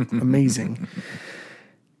 Amazing.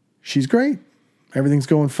 She's great. Everything's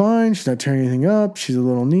going fine. She's not tearing anything up. She's a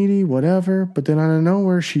little needy, whatever. But then out of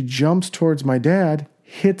nowhere, she jumps towards my dad,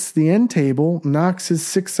 hits the end table, knocks his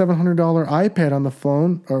 $600-700 iPad on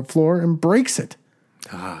the floor, and breaks it.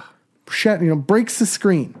 Breaks the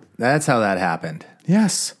screen. That's how that happened.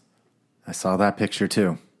 Yes. I saw that picture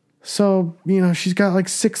too. So, she's got like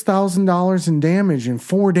 $6,000 in damage in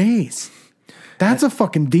 4 days. That's a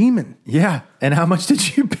fucking demon. Yeah. And how much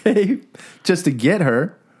did you pay just to get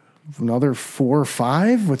her? Another 4 or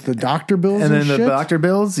 5 with the doctor bills and then shit. the doctor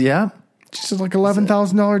bills, yeah. Just like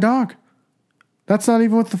 $11,000 dog. That's not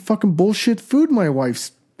even with the fucking bullshit food my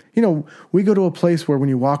wife's. We go to a place where when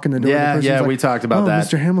you walk in the door, the person's like, we talked about that.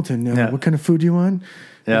 Mr. Hamilton, what kind of food do you want?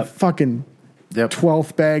 Yeah. Fucking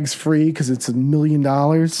 12th bags free because it's $1 million.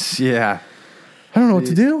 Yeah. I don't know what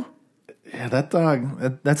to do. Yeah, that dog.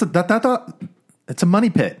 That dog. It's a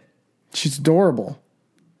money pit. She's adorable.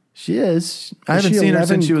 She is. I haven't seen her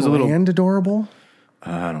since she was a little. And adorable.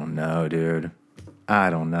 I don't know, dude. I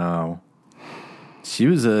don't know. She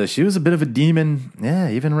was a bit of a demon. Yeah,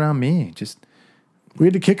 even around me. Just we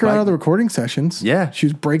had to kick her out of the recording sessions. Yeah, she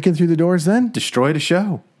was breaking through the doors. Then destroyed a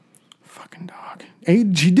show. Fucking dog.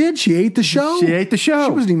 She did. She ate the show. She ate the show.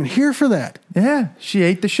 She wasn't even here for that. Yeah, she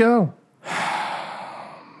ate the show.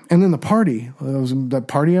 And then the party. That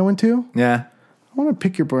party I went to. Yeah. I want to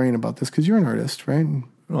pick your brain about this because you're an artist, right?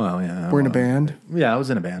 Well, yeah. We're in a band. Yeah, I was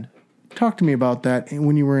in a band. Talk to me about that.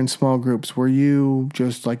 When you were in small groups, were you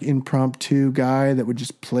just like impromptu guy that would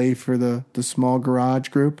just play for the small garage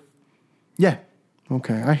group? Yeah.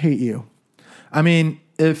 Okay. I hate you. I mean,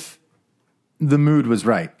 if the mood was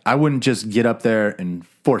right, I wouldn't just get up there and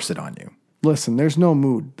force it on you. Listen, there's no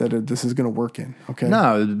mood that this is going to work in. Okay.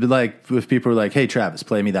 No, like if people are like, "Hey, Travis,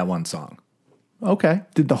 play me that one song." Okay.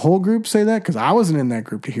 Did the whole group say that? Because I wasn't in that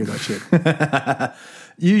group to hear that shit.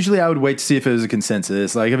 Usually I would wait to see if it was a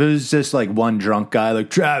consensus. Like if it was just like one drunk guy, like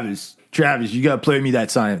Travis, you got to play me that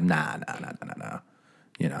song. Nah. I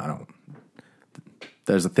don't.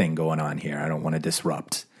 There's a thing going on here. I don't want to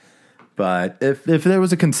disrupt. But if there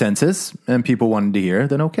was a consensus and people wanted to hear,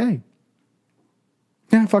 then okay.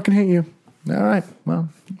 Yeah, I fucking hate you. All right. Well,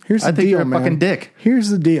 here's the I think deal, you're a man. fucking dick. Here's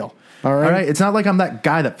the deal. All right. It's not like I'm that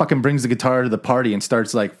guy that fucking brings the guitar to the party and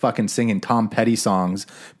starts like fucking singing Tom Petty songs,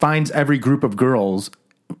 finds every group of girls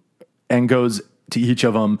and goes to each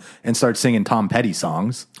of them and starts singing Tom Petty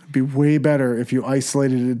songs. It'd be way better if you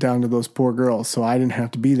isolated it down to those poor girls so I didn't have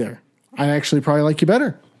to be there. I actually probably like you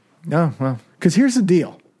better. Oh, well. Because here's the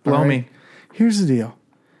deal. Blow me. Here's the deal.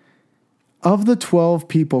 Of the 12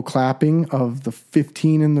 people clapping, of the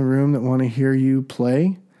 15 in the room that want to hear you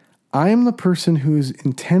play, I am the person who's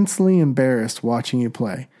intensely embarrassed watching you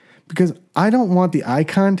play because I don't want the eye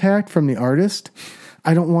contact from the artist.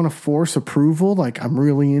 I don't want to force approval like I'm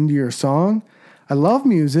really into your song. I love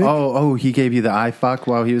music. Oh, he gave you the eye fuck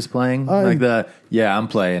while he was playing? I'm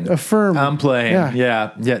playing. Affirm. I'm playing.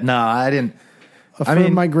 Yeah. No, I didn't.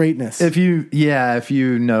 Affirm my greatness. If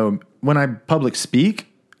you know, when I public speak,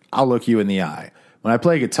 I'll look you in the eye. When I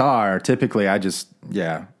play guitar, typically I just,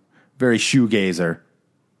 very shoegazer.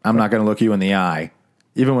 I'm not going to look you in the eye,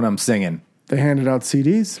 even when I'm singing. They handed out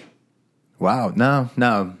CDs. Wow. No.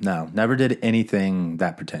 Never did anything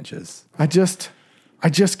that pretentious. I just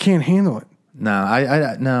can't handle it. No,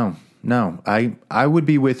 I would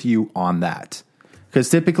be with you on that. Because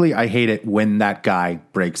typically I hate it when that guy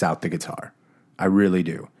breaks out the guitar. I really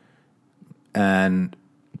do. And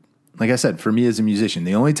like I said, for me as a musician,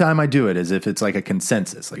 the only time I do it is if it's like a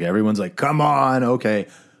consensus. Like everyone's like, come on, okay,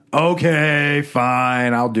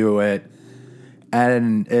 fine, I'll do it.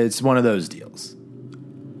 And it's one of those deals.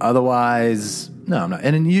 Otherwise, no, I'm not.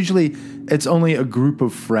 And then usually it's only a group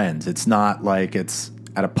of friends. It's not like it's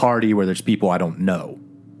at a party where there's people I don't know.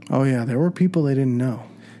 Oh, yeah, there were people they didn't know.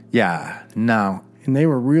 Yeah, no. And they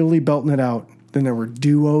were really belting it out. Then there were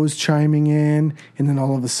duos chiming in, and then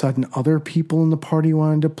all of a sudden other people in the party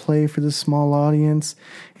wanted to play for the small audience,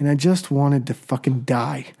 and I just wanted to fucking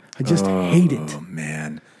die. I just hate it. Oh,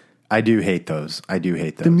 man. I do hate those.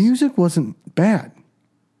 The music wasn't bad.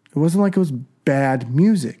 It wasn't like it was bad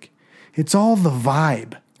music. It's all the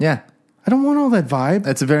vibe. Yeah. I don't want all that vibe.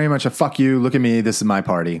 It's very much a fuck you, look at me, this is my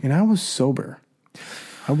party. And I was sober.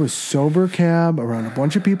 Cab around a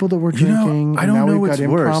bunch of people that were drinking. I don't know we've what's got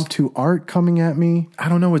worse. impromptu art coming at me. I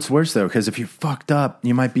don't know what's worse, though, because if you're fucked up,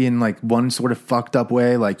 you might be in like one sort of fucked up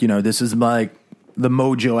way. Like, you know, this is like the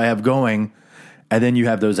mojo I have going. And then you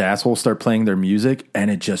have those assholes start playing their music and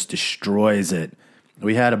it just destroys it.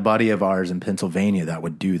 We had a buddy of ours in Pennsylvania that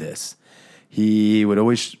would do this. He would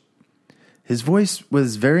always, his voice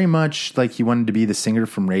was very much like he wanted to be the singer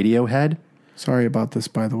from Radiohead. Sorry about this,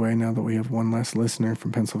 by the way, now that we have one less listener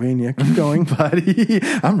from Pennsylvania. Keep going. Buddy,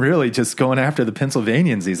 I'm really just going after the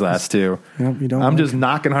Pennsylvanians these last two. Yep, you don't I'm like just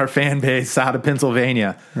knocking our fan base out of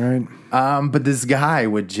Pennsylvania. Right. But this guy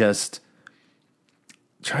would just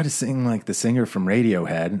try to sing like the singer from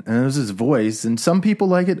Radiohead, and it was his voice, and some people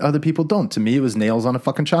like it, other people don't. To me, it was nails on a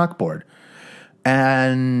fucking chalkboard.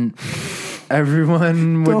 And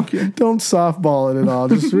everyone would... Don't softball it at all.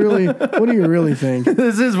 Just really, what do you really think?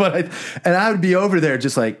 This is what and I would be over there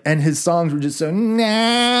just like, and his songs were just so,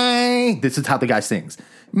 nah. This is how the guy sings.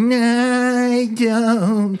 I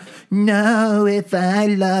don't know if I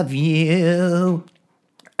love you.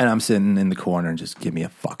 And I'm sitting in the corner and just give me a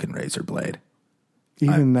fucking razor blade.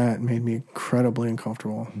 Even that made me incredibly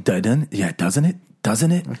uncomfortable. Doesn't it?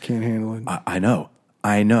 I can't handle it. I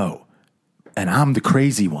know. And I'm the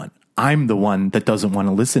crazy one. I'm the one that doesn't want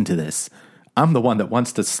to listen to this. I'm the one that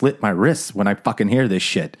wants to slit my wrists when I fucking hear this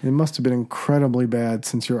shit. It must have been incredibly bad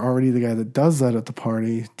since you're already the guy that does that at the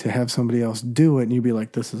party to have somebody else do it and you'd be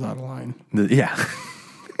like, this is out of line. Yeah.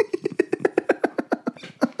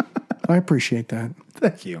 I appreciate that.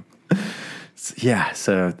 Thank you. Yeah,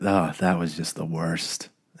 so that was just the worst.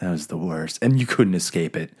 That was the worst. And you couldn't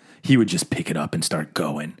escape it. He would just pick it up and start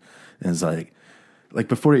going. And it's like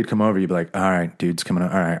before he'd come over, you'd be like, all right, dude's coming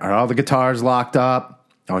up. All right, are all the guitars locked up?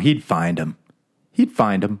 Oh, he'd find them. He'd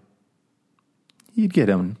get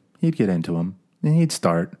him. He'd get into him. And he'd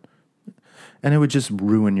start. And it would just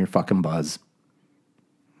ruin your fucking buzz.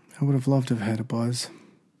 I would have loved to have had a buzz.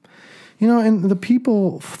 You know, and the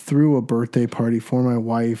people threw a birthday party for my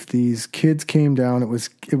wife. These kids came down. It was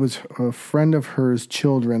a friend of hers'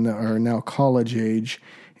 children that are now college age,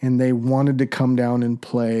 and they wanted to come down and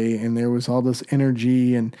play. And there was all this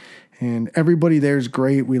energy, and everybody there is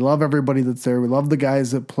great. We love everybody that's there. We love the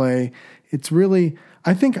guys that play. It's really,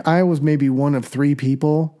 I think I was maybe one of 3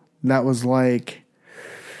 people that was like,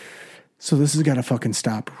 so this has got to fucking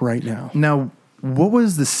stop right now. Now, what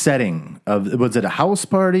was the setting of? Was it a house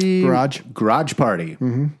party? Garage party.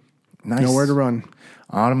 Mm-hmm. Nice. Nowhere to run.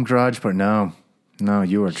 Autumn garage party. No,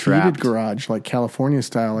 you were trapped. Heated garage, like California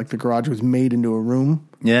style. Like the garage was made into a room.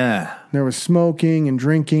 Yeah. There was smoking and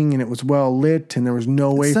drinking, and it was well lit, and there was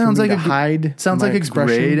no way for me to hide. Sounds like a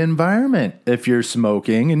great environment if you're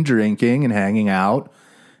smoking and drinking and hanging out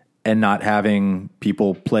and not having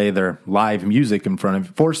people play their live music in front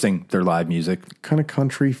of, forcing their live music. Kind of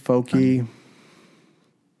country, folky.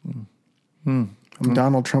 I'm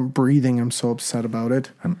Donald Trump breathing. I'm so upset about it.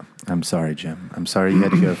 I'm sorry, Jim. I'm sorry you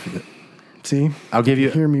had to go for that. See? I'll give you...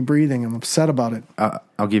 Hear me breathing. I'm upset about it.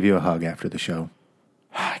 I'll give you a hug after the show.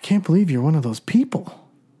 I can't believe you're one of those people.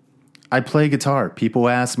 I play guitar. People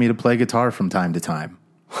ask me to play guitar from time to time.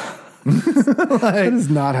 That is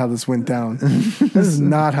not how this went down.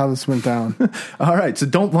 All right, so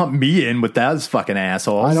don't lump me in with those fucking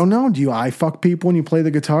assholes. I don't know. Do you eye fuck people when you play the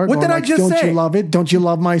guitar? What did I just say? Don't you love it? Don't you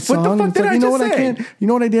love my song? What the fuck did I just say? You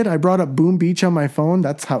know what I did? I brought up Boom Beach on my phone.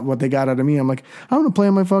 That's what they got out of me. I'm like, I'm going to play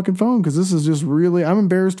on my fucking phone because this is just really, I'm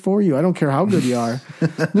embarrassed for you. I don't care how good you are.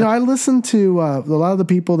 I listened to a lot of the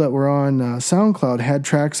people that were on SoundCloud had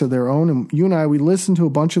tracks of their own. And you and I, we listened to a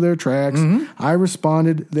bunch of their tracks. Mm-hmm. I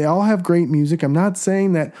responded. They all have great music. I'm not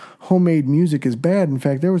saying that homemade music is bad. In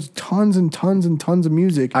fact, there was tons and tons and tons of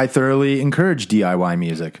music. I thoroughly encourage DIY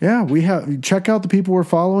music. Yeah, check out the people we're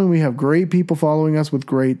following. We have great people following us with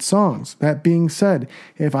great songs. That being said,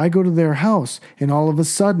 if I go to their house and all of a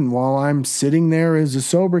sudden while I'm sitting there as a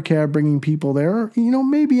sober cab bringing people there,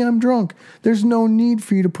 maybe I'm drunk. There's no need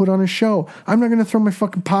for you to put on a show. I'm not going to throw my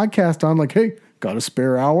fucking podcast on like, hey, got a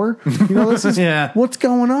spare hour? You know, this is Yeah. what's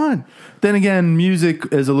going on. Then again,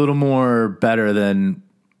 music is a little more better than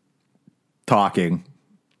talking.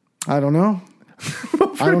 I don't know.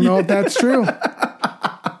 I don't know if that's true.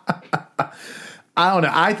 I don't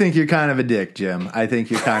know. I think you're kind of a dick, Jim. I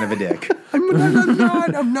think you're kind of a dick.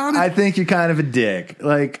 I'm not. I think you're kind of a dick.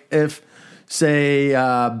 Like if, say,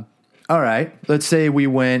 all right, let's say we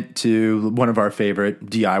went to one of our favorite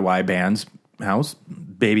DIY bands' house,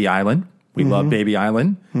 Baby Island. We love Baby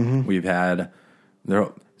Island. We've had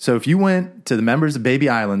so if you went to the members of Baby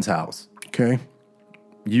Island's house, Okay.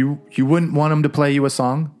 you wouldn't want them to play you a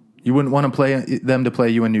song. You wouldn't want them to play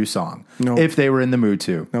you a new song. No. If they were in the mood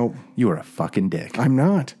to. Nope. You are a fucking dick. I'm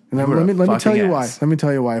not. And You were let a me tell you fucking why. ass. Let me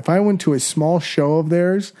tell you why. If I went to a small show of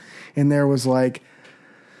theirs and there was like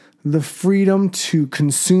the freedom to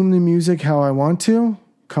consume the music how I want to,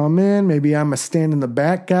 come in, maybe I'm a stand in the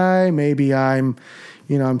back guy, maybe I'm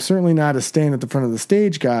certainly not a stand at the front of the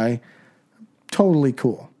stage guy, totally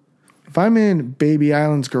cool. If I'm in Baby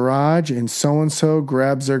Island's garage and so-and-so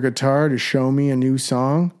grabs their guitar to show me a new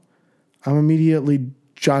song, I'm immediately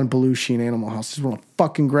John Belushi in Animal House. Just want to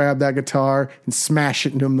fucking grab that guitar and smash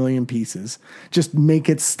it into a million pieces. Just make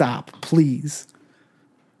it stop, please.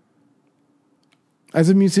 As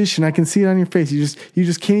a musician, I can see it on your face. You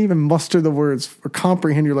just can't even muster the words or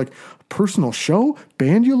comprehend. You're like, personal show?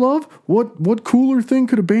 Band you love? What cooler thing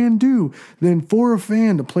could a band do than for a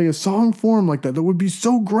fan to play a song for them like that? That would be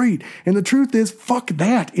so great. And the truth is, fuck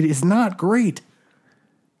that. It is not great.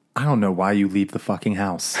 I don't know why you leave the fucking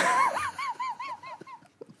house.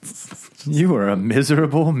 You are a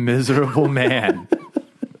miserable, miserable man.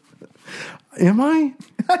 Am I?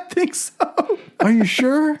 I think so. Are you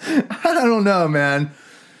sure? I don't know, man.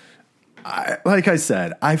 Like I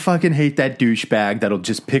said, I fucking hate that douchebag that'll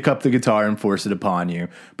just pick up the guitar and force it upon you.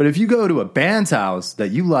 But if you go to a band's house that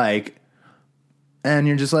you like and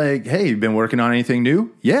you're just like, hey, you've been working on anything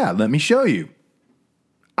new? Yeah, let me show you.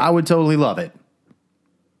 I would totally love it.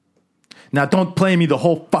 Now, don't play me the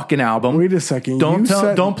whole fucking album. Wait a second.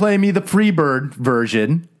 Don't play me the Freebird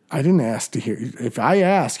version. I didn't ask to hear. If I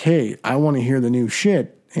ask, hey, I want to hear the new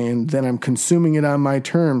shit, and then I'm consuming it on my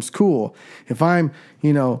terms, cool. If I'm,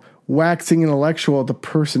 waxing intellectual at the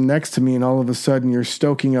person next to me, and all of a sudden you're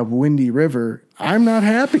stoking up Windy River, I'm not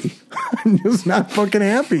happy. I'm just not fucking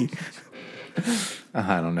happy.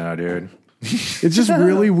 I don't know, dude. It's just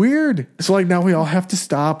really weird. So like now we all have to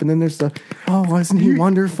stop, and then there's the, oh, isn't he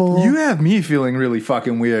wonderful? You have me feeling really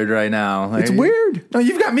fucking weird right now. Like, It's weird. No,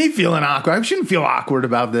 you've got me feeling awkward. I shouldn't feel awkward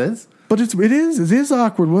about this. But it is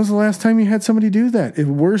awkward. When was the last time you had somebody do that? It's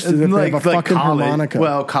worse is if they have a fucking college. harmonica.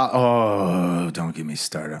 Well, don't get me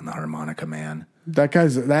started on the harmonica, man. That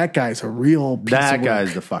guy's a real piece That of guy's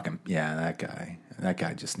work. the fucking, that guy. That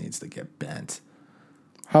guy just needs to get bent.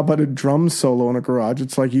 How about a drum solo in a garage?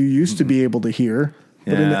 It's like you used to be able to hear,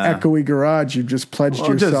 but in the Yeah. echoey garage, you've just pledged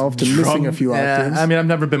yourself to missing a few octaves. I mean, I've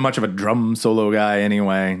never been much of a drum solo guy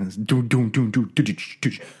anyway.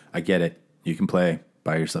 I get it. You can play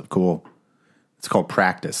by yourself. Cool. It's called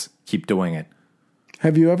practice. Keep doing it.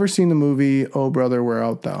 Have you ever seen the movie Oh Brother, Where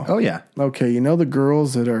Art Thou? Oh, yeah. Okay, you know the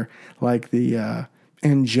girls that are like the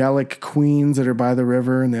angelic queens that are by the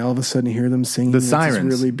river, and they all of a sudden hear them singing. The It's sirens.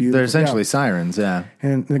 really beautiful. They're essentially Yeah. sirens, yeah.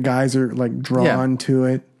 And the guys are like drawn to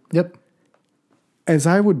it. Yep. If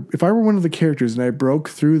I were one of the characters and I broke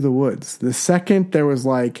through the woods, the second there was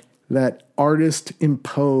like that artist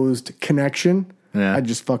imposed connection, Yeah. I'd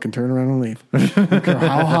just fucking turn around and leave. I don't care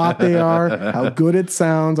how hot they are, how good it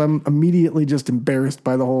sounds. I'm immediately just embarrassed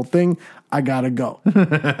by the whole thing. I gotta go.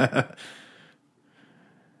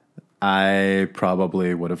 I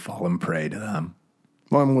probably would have fallen prey to them.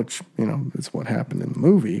 Well, which, is what happened in the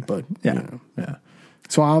movie, but Yeah. Yeah.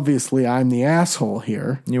 So obviously I'm the asshole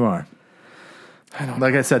here. You are.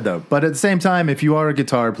 Like I said, though, but at the same time, if you are a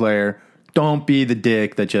guitar player, don't be the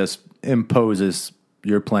dick that just imposes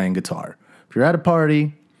you're playing guitar. If you're at a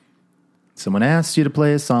party, someone asks you to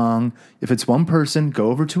play a song, if it's one person, go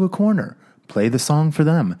over to a corner, play the song for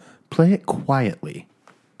them. Play it quietly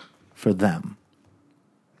for them.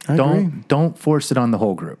 I agree. Don't force it on the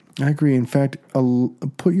whole group. I agree. In fact,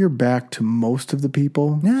 put your back to most of the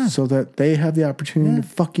people so that they have the opportunity to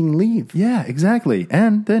fucking leave. Yeah, exactly.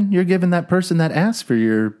 And then you're giving that person that asked for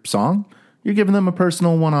your song, you're giving them a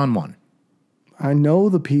personal one-on-one. I know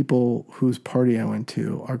the people whose party I went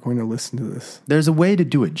to are going to listen to this. There's a way to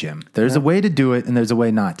do it, Jim. There's a way to do it, and there's a way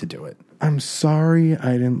not to do it. I'm sorry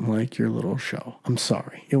I didn't like your little show. I'm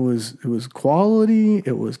sorry. It was quality.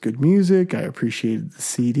 It was good music. I appreciated the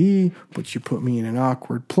CD, but you put me in an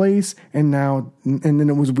awkward place, and then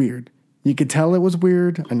it was weird. You could tell it was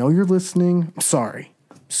weird. I know you're listening. I'm sorry.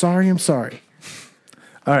 I'm sorry.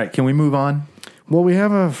 All right, can we move on? Well, we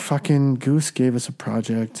have a fucking Goose gave us a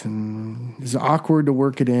project, and it's awkward to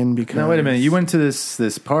work it in because. Now wait a minute. You went to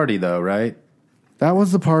this party though, right? That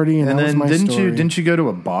was the party, and that then was my story. didn't you go to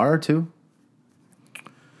a bar too?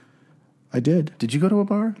 I did. Did you go to a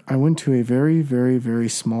bar? I went to a very, very, very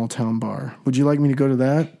small town bar. Would you like me to go to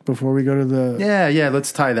that before we go to the? Yeah.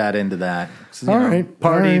 Let's tie that into that. So, All right,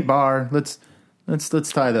 party, all right. bar. Let's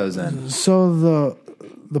tie those in. So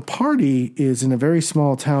the party is in a very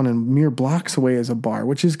small town, and mere blocks away is a bar,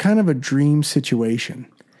 which is kind of a dream situation.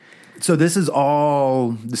 So this is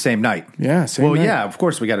all the same night. Yeah, same night. Yeah, of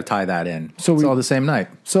course we got to tie that in. So it's we- all the same night.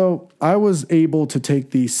 So I was able to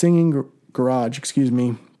take the singing garage,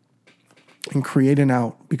 and create an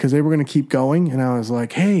out because they were going to keep going. And I was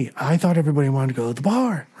like, hey, I thought everybody wanted to go to the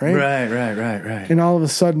bar, right? Right. And all of a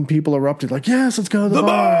sudden people erupted like, yes, let's go to the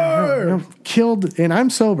bar. You know, killed, and I'm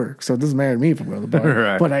sober, so it doesn't matter to me if I go to the bar.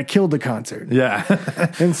 Right. But I killed the concert. Yeah.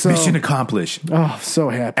 And so, Mission accomplished. oh, so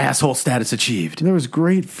happy. Asshole status achieved. There was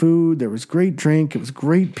great food. There was great drink. It was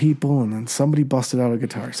great people. And then somebody busted out a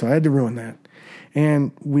guitar. So I had to ruin that.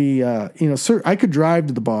 And we, I could drive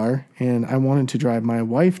to the bar, and I wanted to drive my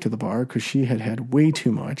wife to the bar because she had way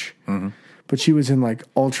too much. Mm-hmm. But she was in like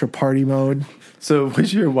ultra party mode. So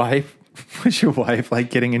was your wife like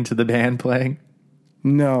getting into the band playing?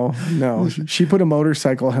 No. She put a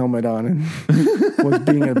motorcycle helmet on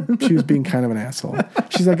and she was being kind of an asshole.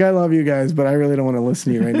 She's like, I love you guys, but I really don't want to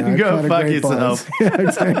listen to you right now. Go I've caught a fuck great yourself. buzz." Yeah,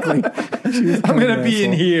 exactly. She was I'm kind of gonna an be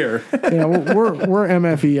in asshole. here. Yeah, we're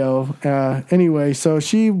MFEO. Anyway, so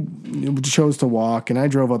she chose to walk, and I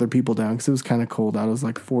drove other people down because it was kind of cold out. It was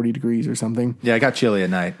like 40 degrees or something. Yeah, I got chilly at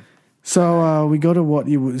night. So we go to what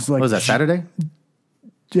it was like. What was that, Saturday?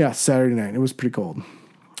 Yeah, Saturday night. It was pretty cold.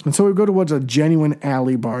 And so we go to what's a genuine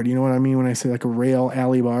alley bar. Do you know what I mean when I say like a rail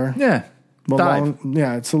alley bar? Yeah. Well, Dive.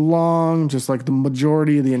 it's a long, just like the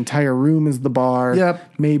majority of the entire room is the bar.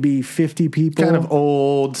 Yep. Maybe 50 people. Kind of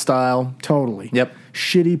old style. Totally. Yep.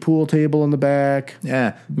 Shitty pool table in the back.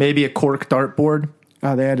 Yeah. Maybe a cork dartboard.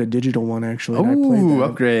 They had a digital one, actually. And I played Ooh,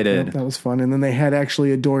 that. upgraded. Yep, that was fun. And then they had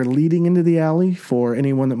actually a door leading into the alley for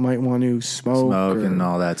anyone that might want to smoke. And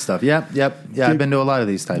all that stuff. Yep. Yeah, I've been to a lot of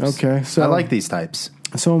these types. Okay, so- I like these types.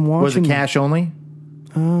 So I'm watching. Was it cash only?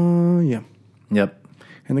 Yeah. Yep.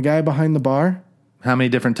 And the guy behind the bar, How many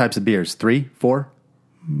different types of beers? 3, 4?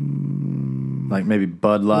 Like maybe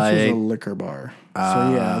Bud this Light. was a liquor bar. So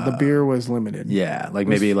yeah, the beer was limited. Yeah, like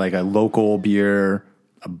maybe like a local beer,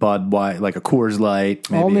 a Bud White, like a Coors Light.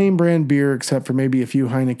 Maybe. All name brand beer except for maybe a few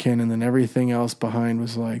Heineken, and then everything else behind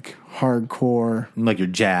was like hardcore. Like your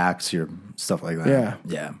Jacks, your stuff like that. Yeah.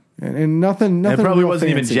 Yeah. And nothing It probably real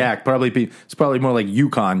wasn't fancy. even Jack. It's probably more like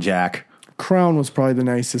Yukon Jack. Crown was probably the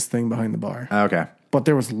nicest thing behind the bar. Okay. But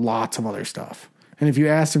there was lots of other stuff. And if you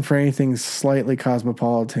asked him for anything slightly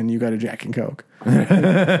cosmopolitan, you got a Jack and Coke.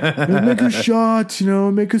 Make us shots,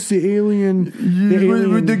 make us the alien.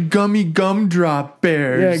 With the gummy gumdrop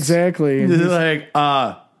bears. Yeah, exactly. And They're he's-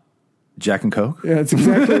 like, Jack and Coke? yeah, that's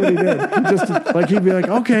exactly what he did. He'd be like,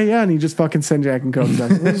 okay, yeah, and he'd just fucking send Jack and Coke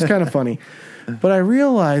down. It was kind of funny. But I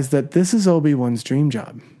realized that this is Obi-Wan's dream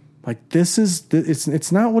job. Like,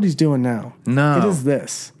 it's not what he's doing now. No. It is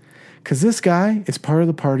this. Because this guy is part of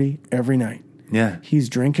the party every night. Yeah. He's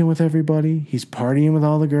drinking with everybody. He's partying with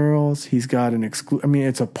all the girls. He's got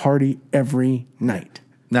it's a party every night.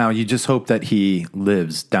 Now, you just hope that he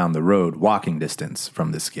lives down the road, walking distance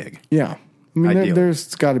from this gig. Yeah. I mean, Ideal.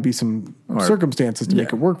 there's got to be some circumstances to make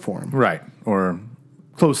it work for him. Right. Or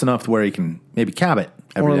close enough to where he can maybe cab it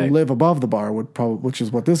every Or day. live above the bar, which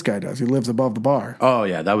is what this guy does. He lives above the bar. Oh,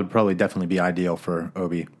 yeah. That would probably definitely be ideal for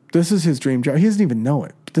Obi. This is his dream job. He doesn't even know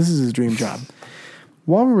it, but this is his dream job.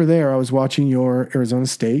 While we were there, I was watching your Arizona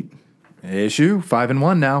State. Issue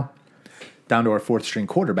 5-1 now. Down to our fourth string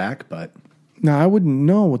quarterback, but Now, I wouldn't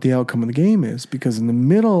know what the outcome of the game is because in the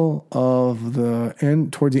middle of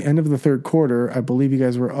towards the end of the third quarter, I believe you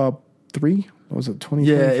guys were up 3. What was it, 20?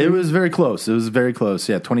 yeah, it was very close. Yeah,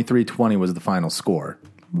 23-20 was the final score.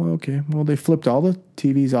 Well, okay. Well, they flipped all the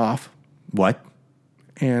TVs off What?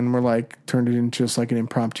 and were turned it into just like an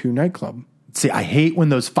impromptu nightclub. See, I hate when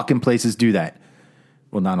those fucking places do that.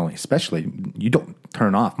 Well, not only, especially, you don't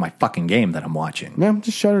turn off my fucking game that I'm watching. No,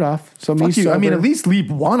 just shut it off. So Fuck you. I mean, at least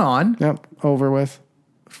leave one on. Yep, over with.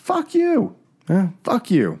 Fuck you. Yeah.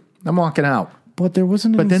 Fuck you. I'm walking out. But there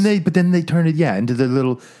wasn't But any... then they turn it, into the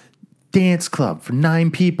little dance club for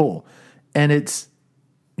 9 people. And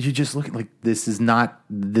you just look at like, this is not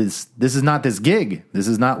this gig. This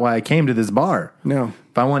is not why I came to this bar. No.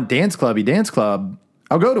 If I want dance club,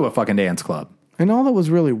 I'll go to a fucking dance club. And all that was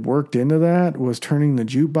really worked into that was turning the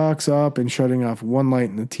jukebox up and shutting off one light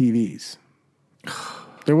in the TVs.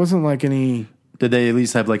 There wasn't like any. Did they at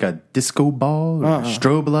least have like a disco ball or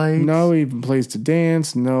strobe lights? No even place to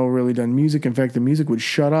dance. No really done music. In fact, the music would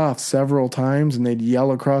shut off several times, and they'd yell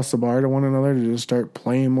across the bar to one another to just start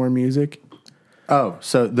playing more music. Oh,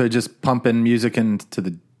 so they're just pumping music into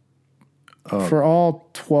the. For all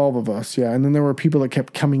 12 of us, yeah. And then there were people that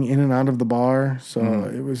kept coming in and out of the bar, so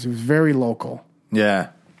it was very local.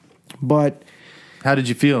 Yeah. But how did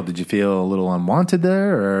you feel? Did you feel a little unwanted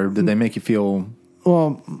there, or did they make you feel?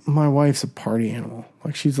 well, my wife's a party animal.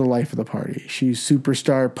 Like, she's the life of the party. She's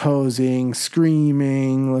superstar posing,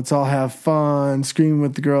 screaming, let's all have fun, screaming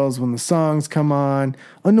with the girls when the songs come on.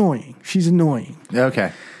 Annoying. She's annoying.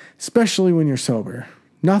 Okay. Especially when you're sober.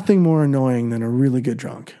 Nothing more annoying than a really good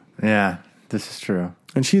drunk. Yeah, this is true.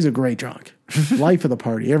 And she's a great drunk. Life of the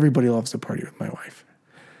party. Everybody loves to party with my wife.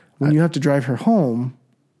 When you have to drive her home,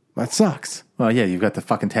 that sucks. Well, yeah, you've got the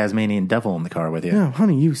fucking Tasmanian devil in the car with you. Yeah,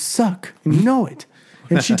 honey, you suck. And you know it.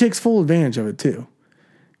 And she takes full advantage of it, too.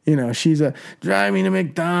 You know, she's drive me to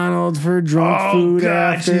McDonald's for drunk food.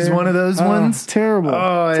 God, after. she's one of those ones? Terrible.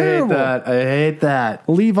 Oh, I terrible. hate that. I hate that.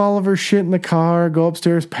 Leave all of her shit in the car, go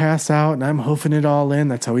upstairs, pass out, and I'm hoofing it all in.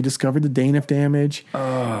 That's how we discovered the Daniff damage.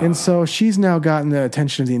 And so she's now gotten the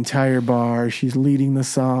attention of the entire bar. She's leading the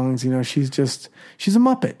songs. You know, she's a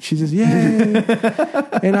Muppet. She's just, yay.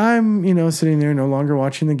 And I'm, sitting there no longer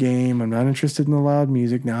watching the game. I'm not interested in the loud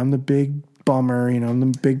music. Now I'm the big bummer, I'm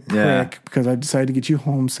the big prick because I decided to get you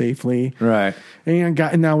home safely. Right. And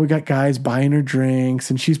now we got guys buying her drinks,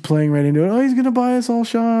 and she's playing right into it. Oh, he's going to buy us all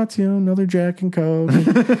shots, another Jack and Coke.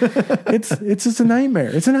 it's just a nightmare.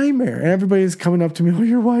 It's a nightmare. And everybody's coming up to me, oh,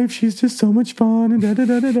 your wife, she's just so much fun, and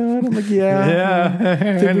da-da-da-da-da. And I'm like,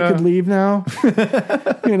 yeah. Think we could leave now?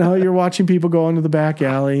 You're watching people go into the back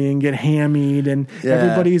alley and get hammied, and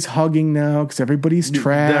everybody's hugging now because everybody's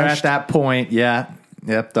trashed. They're at that point, yeah.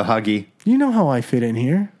 Yep, the huggy. You know how I fit in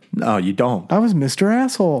here. No, you don't. I was Mr.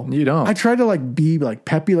 Asshole. You don't. I tried to be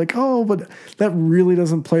peppy, but that really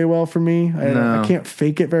doesn't play well for me. I can't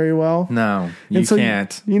fake it very well. No, you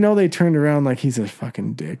can't. They turned around like he's a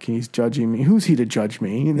fucking dick. He's judging me. Who's he to judge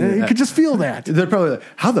me? You could just feel that. They're probably like,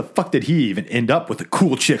 how the fuck did he even end up with a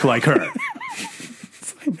cool chick like her?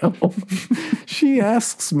 I know. She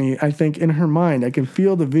asks me, I think in her mind, I can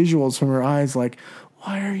feel the visuals from her eyes like,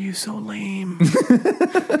 why are you so lame?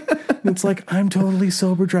 It's like, I'm totally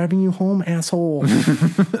sober driving you home, asshole.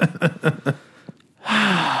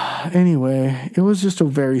 Anyway, it was just a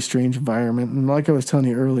very strange environment. And like I was telling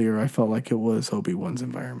you earlier, I felt like it was Obi-Wan's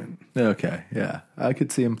environment. Okay, yeah. I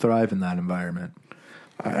could see him thrive in that environment.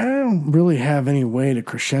 I don't really have any way to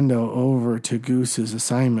crescendo over to Goose's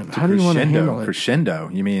assignment. How do you want to handle it? Crescendo?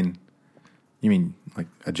 You mean like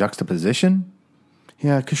a juxtaposition?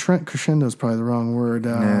 Yeah, crescendo is probably the wrong word.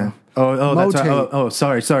 Yeah. That's right. Oh,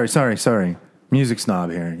 sorry. Music snob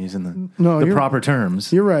here. Using the proper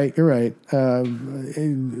terms. You're right.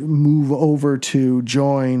 Move over to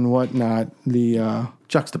join whatnot. The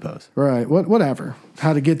juxtapose. Right. Whatever.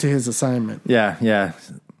 How to get to his assignment. Yeah.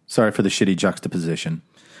 Sorry for the shitty juxtaposition.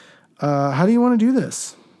 How do you want to do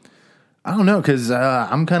this? I don't know, because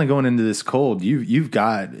I'm kind of going into this cold. You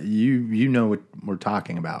know what we're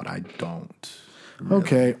talking about. I don't. Really.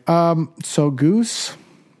 Okay. So Goose,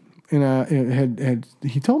 he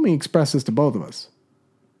told me he expressed this to both of us.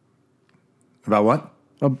 About what?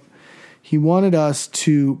 He wanted us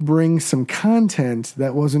to bring some content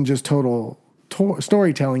that wasn't just total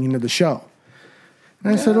storytelling into the show.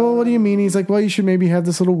 And I said, well, what do you mean? He's like, well, you should maybe have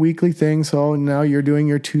this little weekly thing. So now you're doing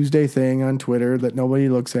your Tuesday thing on Twitter that nobody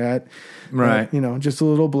looks at. Right. Just a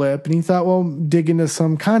little blip. And he thought, well, dig into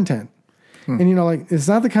some content. And, it's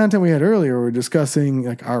not the content we had earlier. We were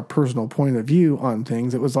discussing, our personal point of view on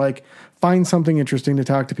things. It was find something interesting to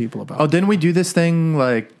talk to people about. Oh, didn't we do this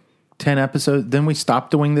thing, 10 episodes? Didn't we stop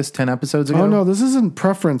doing this 10 episodes ago? Oh, no, this isn't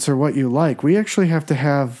preference or what you like. We actually have to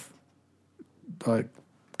have,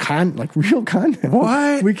 real content.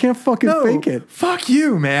 What? We can't fucking fake it. Fuck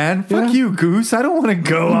you, man. Fuck you, Goose. I don't want to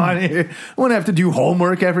go on here. I want to have to do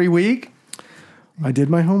homework every week. I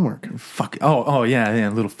did my homework. Fuck. Oh, yeah.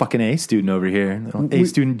 Little fucking A student over here. Little A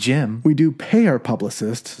student Jim. We do pay our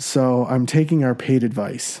publicist, so I'm taking our paid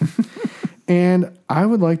advice. And I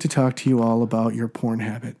would like to talk to you all about your porn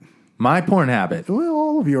habit. My porn habit? Well,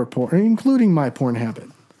 all of your porn, including my porn habit.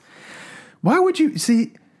 Why would you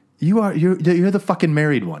see? You're the fucking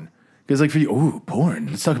married one. Because for you, porn.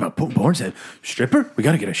 Let's talk about porn. Said stripper. We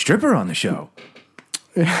got to get a stripper on the show.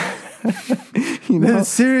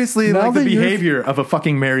 Seriously, the behavior of a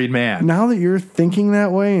fucking married man. Now that you're thinking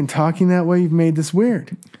that way and talking that way, you've made this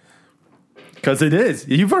weird. Because it is.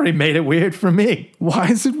 You've already made it weird for me. Why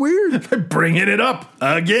is it weird? Bringing it up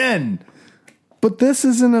again. But this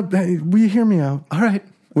isn't a. Will you hear me out? All right.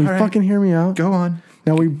 Will you All right. fucking hear me out? Go on.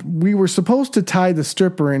 Now, we were supposed to tie the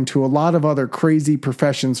stripper into a lot of other crazy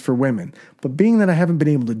professions for women. But being that I haven't been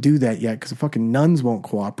able to do that yet because the fucking nuns won't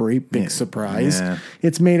cooperate, big surprise, Yeah.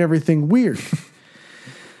 it's made everything weird.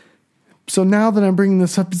 So now that I'm bringing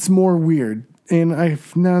this up, it's more weird. And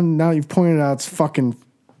now you've pointed out it's fucking,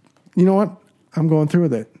 you know what? I'm going through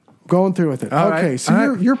with it. All Okay, right. so All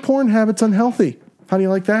right. your porn habit's unhealthy. How do you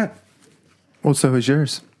like that? Well, so is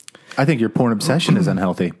yours. I think your porn obsession is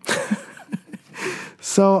unhealthy.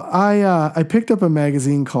 So I picked up a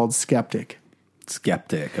magazine called Skeptic.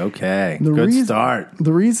 Skeptic. Okay. The Good reason- start.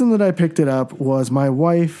 The reason that I picked it up was my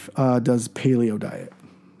wife does paleo diet.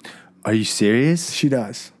 Are you serious? She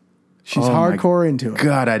does. She's Oh my hardcore into it.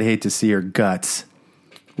 God, I'd hate to see her guts.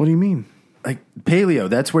 What do you mean? Like paleo,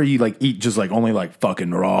 that's where you like eat just like only like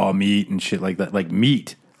fucking raw meat and shit like that. Like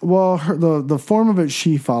meat. Well, the form of it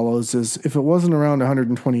she follows is if it wasn't around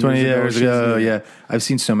 120 20 years years ago, ago, yeah. I've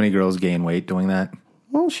seen so many girls gain weight doing that.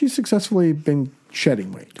 Well, she's successfully been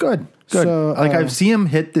shedding weight. Good. So, like I've seen him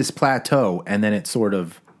hit this plateau and then it sort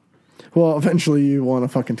of Well, eventually you want a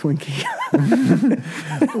fucking Twinkie.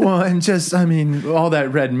 well, and just I mean, all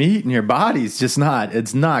that red meat in your body's just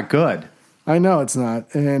it's not good. I know it's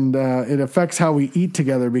not, and it affects how we eat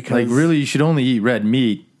together because Like really you should only eat red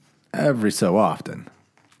meat every so often.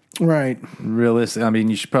 right. Realistic. I mean,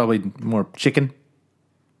 you should probably more chicken,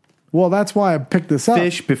 Well, that's why I picked this up.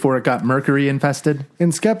 fish before it got mercury infested.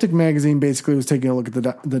 And Skeptic Magazine basically was taking a look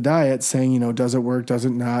at the diet, saying, does it work, does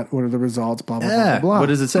it not, what are the results, blah, blah, blah, Yeah. blah, blah. What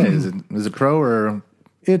does it say? Is it pro or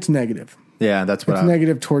It's negative. yeah? That's what It's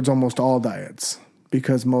negative towards almost all diets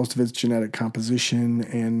because most of it's genetic composition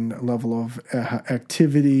and level of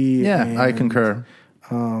activity. Yeah, and I concur.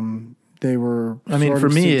 They were. I mean, sort for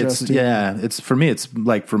of me, it's suggesting- it's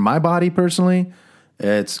like for my body personally,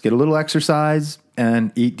 it's get a little exercise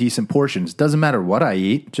and eat decent portions. Doesn't matter what I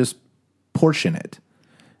eat, just portion it,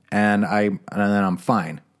 and then I'm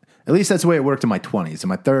fine. At least that's the way it worked in my 20s. In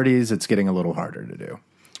my 30s, it's getting a little harder to do.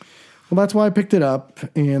 Well, that's why I picked it up,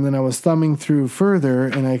 and then I was thumbing through further,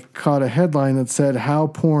 and I caught a headline that said, "How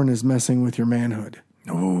porn is messing with your manhood."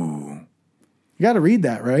 Ooh, You got to read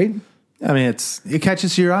that, right? I mean, it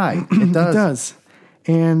catches your eye. It does. It does.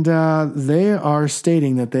 And they are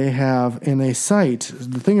stating that they have, and they cite,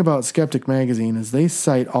 the thing about Skeptic Magazine is they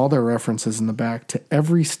cite all their references in the back to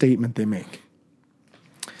every statement they make.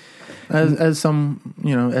 As some,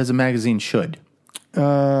 as a magazine should.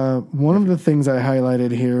 One of the things I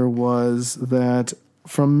highlighted here was that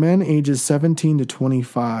from men ages 17 to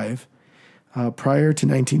 25, prior to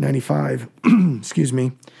 1995, excuse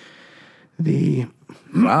me,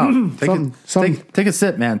 Wow. Take a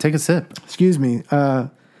sip, man. Take a sip. excuse me, one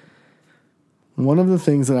of the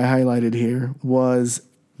things that I highlighted here was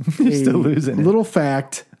You're still losing it. little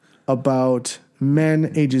fact about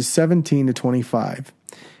men ages 17 to 25.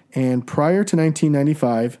 And prior to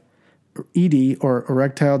 1995, ED or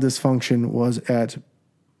erectile dysfunction was at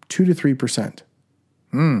 2 to 3%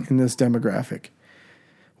 in this demographic,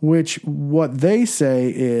 which what they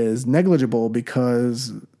say is negligible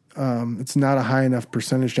because it's not a high enough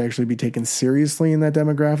percentage to actually be taken seriously in that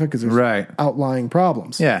demographic because there's Right. outlying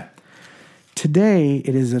problems. Yeah. Today,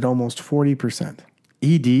 it is at almost 40%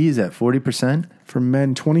 ED is at 40%. for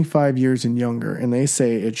men 25 years and younger, and they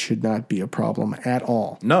say it should not be a problem at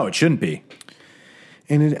all. No, it shouldn't be.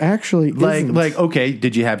 And it actually isn't. Like, okay,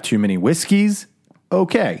 did you have too many whiskeys?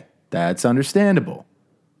 Okay, that's understandable.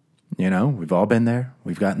 We've all been there.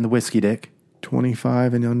 We've gotten the whiskey dick.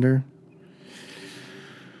 25 and under.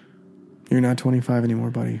 You're not 25 anymore,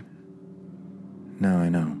 buddy. No, I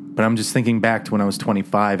know. But I'm just thinking back to when I was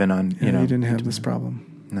 25 and on, You didn't have this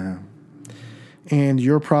problem. No. And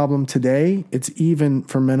your problem today, it's even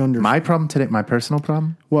for men under. My problem today, my personal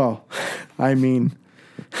problem? Well, I mean,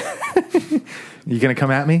 You going to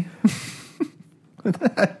come at me?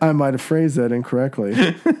 I might have phrased that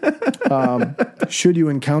incorrectly. Should you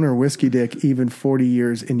encounter whiskey dick even 40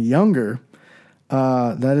 years and younger,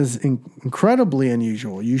 that is incredibly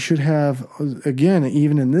unusual. You should have, again,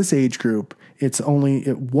 even in this age group, it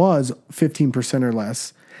was 15% or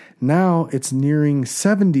less. Now it's nearing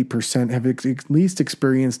 70% have at least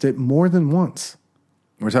experienced it more than once.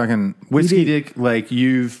 We're talking whiskey ED. dick like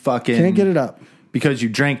you fucking... Can't get it up. Because you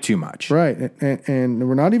drank too much. Right. And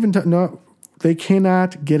we're not even, they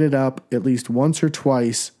cannot get it up at least once or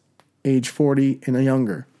twice, age 40 and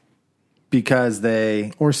younger. Because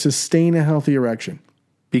they... Or sustain a healthy erection.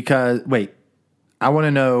 Wait, I want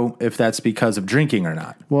to know if that's because of drinking or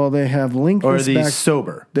not. Well, they have linked Or are this these back.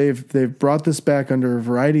 sober? They've brought this back under a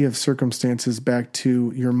variety of circumstances back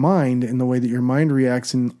to your mind and the way that your mind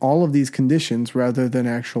reacts in all of these conditions rather than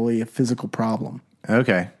actually a physical problem.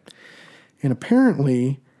 Okay. And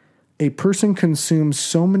apparently, a person consumes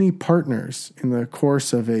so many partners in the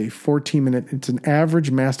course of a 14-minute, it's an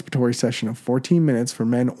average masturbatory session of 14 minutes for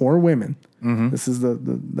men or women. This is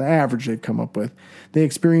the average they've come up with. They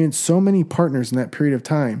experience so many partners in that period of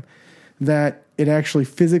time that it actually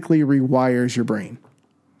physically rewires your brain.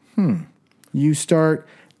 You start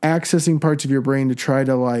accessing parts of your brain to try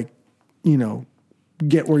to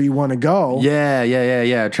get where you want to go.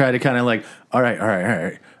 Yeah. Try to kind of like, all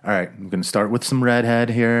right. I'm going to start with some redhead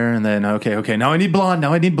here, and then okay. Now I need blonde.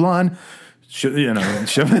 You're mad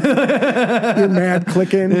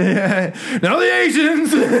clicking. Yeah. Now the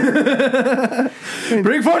Asians.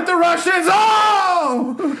 Bring forth the Russians.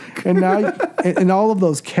 Oh! And now, in all of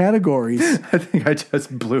those categories, I think I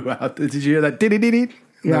just blew out. Did you hear that? Diddy.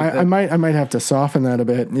 yeah, I might have to soften that a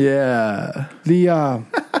bit. Yeah.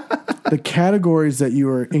 The categories that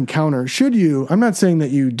you encounter, I'm not saying that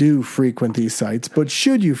you do frequent these sites, but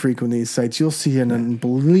should you frequent these sites, you'll see an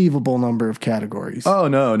unbelievable number of categories. Oh,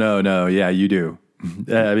 no. Yeah, you do.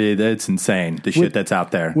 I mean, it's insane, the shit that's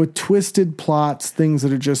out there. With twisted plots, things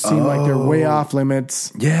that just seem like they're way off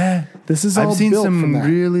limits. Yeah. This is all I've seen built some from that.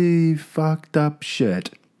 really fucked up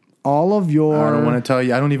shit. All of your... I don't want to tell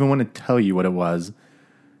you. I don't even want to tell you what it was.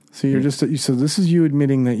 So you're so this is you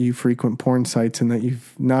admitting that you frequent porn sites and that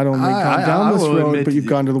you've not only gone down this road, but you've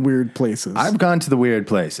gone to the weird places. I've gone to the weird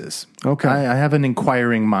places. Okay. I have an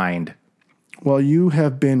inquiring mind. Well, you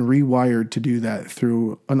have been rewired to do that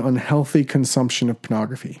through an unhealthy consumption of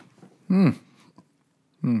pornography.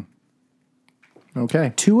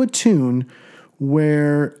 Okay. To a tune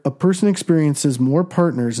where a person experiences more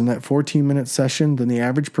partners in that 14-minute session than the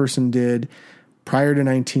average person did prior to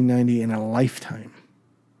 1990 in a lifetime.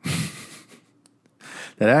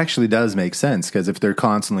 That actually does make sense, because if they're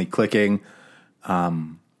constantly clicking,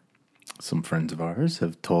 some friends of ours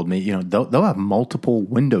have told me, they'll have multiple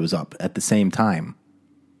windows up at the same time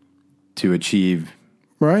to achieve.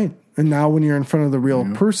 Right. And now when you're in front of the real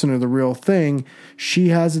person or the real thing, she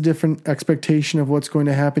has a different expectation of what's going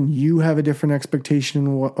to happen. You have a different expectation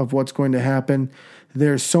of what's going to happen.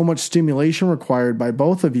 There's so much stimulation required by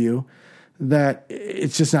both of you that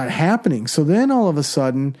it's just not happening. So then all of a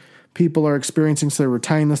sudden, people are experiencing, so we're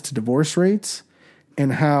tying this to divorce rates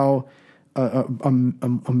and how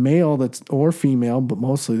a male that's, or female, but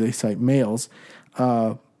mostly they cite males,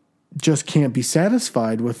 just can't be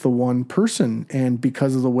satisfied with the one person. And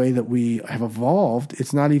because of the way that we have evolved,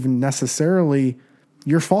 it's not even necessarily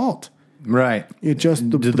your fault. Right. It just...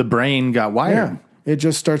 The brain got wired. Yeah. It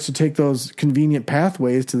just starts to take those convenient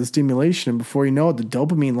pathways to the stimulation. And before you know it, the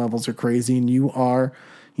dopamine levels are crazy and you are,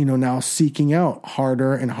 now seeking out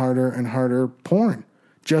harder and harder and harder porn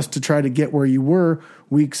just to try to get where you were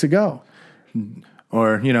weeks ago.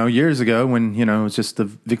 Or, years ago when, it was just the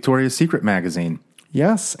Victoria's Secret magazine.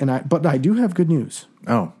 Yes. But I do have good news.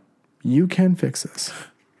 Oh. You can fix this.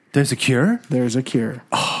 There's a cure? There's a cure.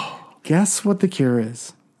 Oh. Guess what the cure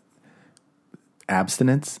is?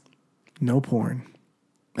 Abstinence? No porn.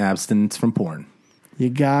 Abstinence from porn. You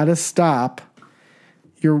gotta stop.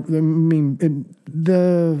 The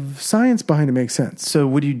science behind it makes sense. So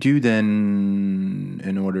what do you do then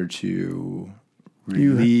in order to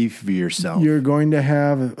relieve yourself? You're going to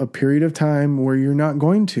have a period of time where you're not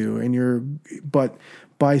going to, but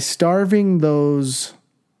by starving those,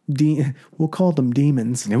 we'll call them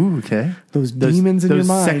demons. Ooh, okay. Those demons in your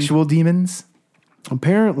mind. Sexual demons?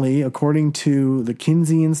 Apparently, according to the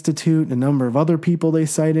Kinsey Institute and a number of other people they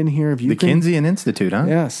cite in here, Kinseyan Institute, huh?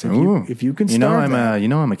 Yes. If you can starve I'm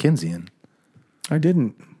a Kinseyan. I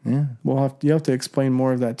didn't. Yeah. You have to explain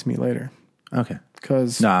more of that to me later. Okay.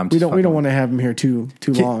 Because we don't want to have him here too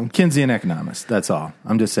long. Kinseyan economist. That's all.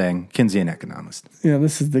 I'm just saying Kinseyan economist. Yeah,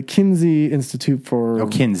 this is the Kinsey Institute for... Oh,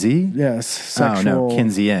 Kinsey? Yes. Sexual... Oh, no.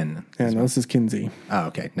 Kinseyan. Yeah, no, this is Kinsey. Oh,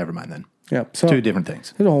 okay. Never mind then. Yep. So two different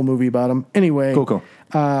things. There's a whole movie about them. Anyway. Cool.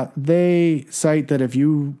 They cite that if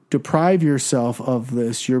you deprive yourself of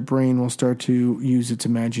this, your brain will start to use its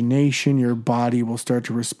imagination. Your body will start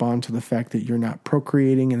to respond to the fact that you're not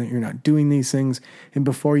procreating and that you're not doing these things. And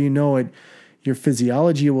before you know it, your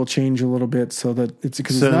physiology will change a little bit so that it's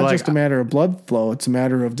not just a matter of blood flow. It's a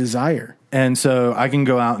matter of desire. And so I can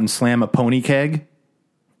go out and slam a pony keg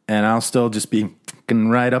and I'll still just be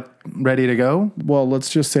right up, ready to go. Well, let's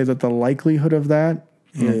just say that the likelihood of that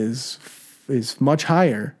is much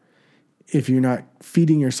higher if you're not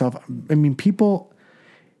feeding yourself. I mean,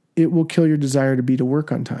 it will kill your desire to be to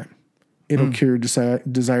work on time. It'll kill your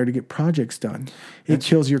desire to get projects done. It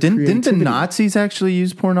kills your Didn't creativity. the Nazis actually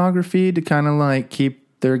use pornography to kind of like keep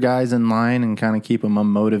their guys in line and kind of keep them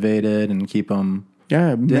unmotivated and keep them...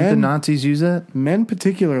 Yeah, Didn't the Nazis use that? Men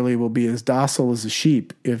particularly will be as docile as a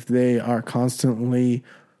sheep if they are constantly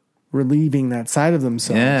relieving that side of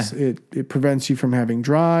themselves. Yeah. It prevents you from having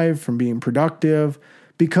drive, from being productive,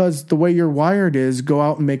 because the way you're wired is go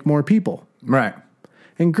out and make more people. Right.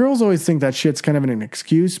 And girls always think that shit's kind of an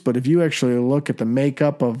excuse, but if you actually look at the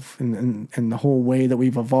makeup of and the whole way that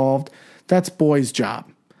we've evolved, that's boys' job.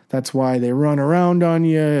 That's why they run around on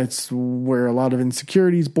you. It's where a lot of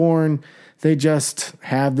insecurity is born. They just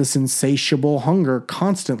have this insatiable hunger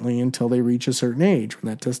constantly until they reach a certain age when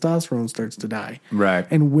that testosterone starts to die. Right.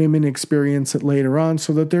 And women experience it later on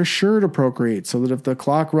so that they're sure to procreate, so that if the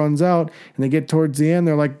clock runs out and they get towards the end,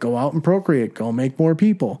 they're like, go out and procreate, go make more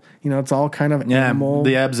people. You know, it's all kind of animal.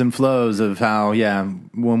 The ebbs and flows of how,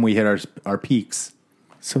 when we hit our peaks.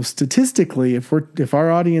 So statistically, if our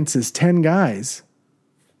audience is 10 guys,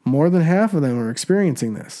 more than half of them are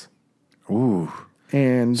experiencing this. Ooh.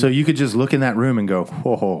 And so you could just look in that room and go,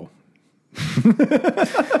 whoa.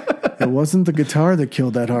 It wasn't the guitar that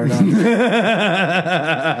killed that hard on.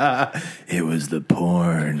 It was the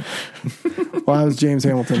porn. Well, I was James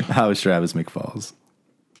Hamilton. I was Travis McFalls.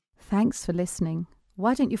 Thanks for listening.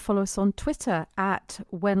 Why don't you follow us on Twitter at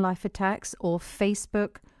When Life Attacks or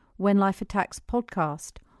Facebook When Life Attacks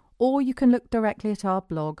Podcast, or you can look directly at our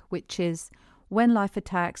blog, which is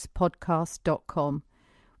whenlifeattackspodcast.com,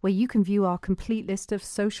 where you can view our complete list of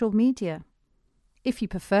social media. If you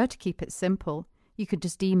prefer to keep it simple, you could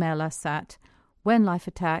just email us at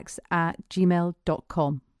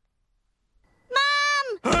whenlifeattacks@gmail.com.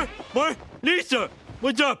 Mom! Huh? What? Lisa!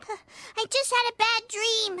 What's up? I just had a bad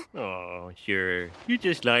dream. Oh, sure. You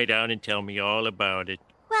just lie down and tell me all about it.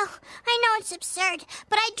 Well, I know it's absurd,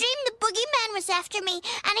 but I dreamed the boogeyman was after me,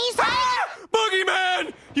 and he's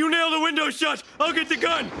Boogeyman! You nail the window shut! I'll get the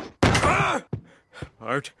gun! Ah!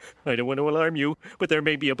 Art, I don't want to alarm you, but there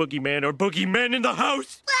may be a boogeyman or boogeymen in the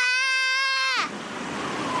house!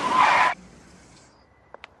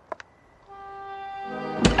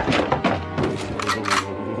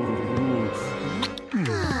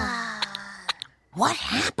 What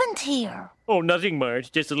happened here? Oh, nothing,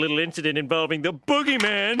 Marge. Just a little incident involving the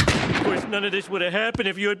boogeyman. Of course, none of this would have happened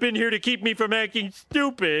if you had been here to keep me from acting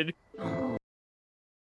stupid.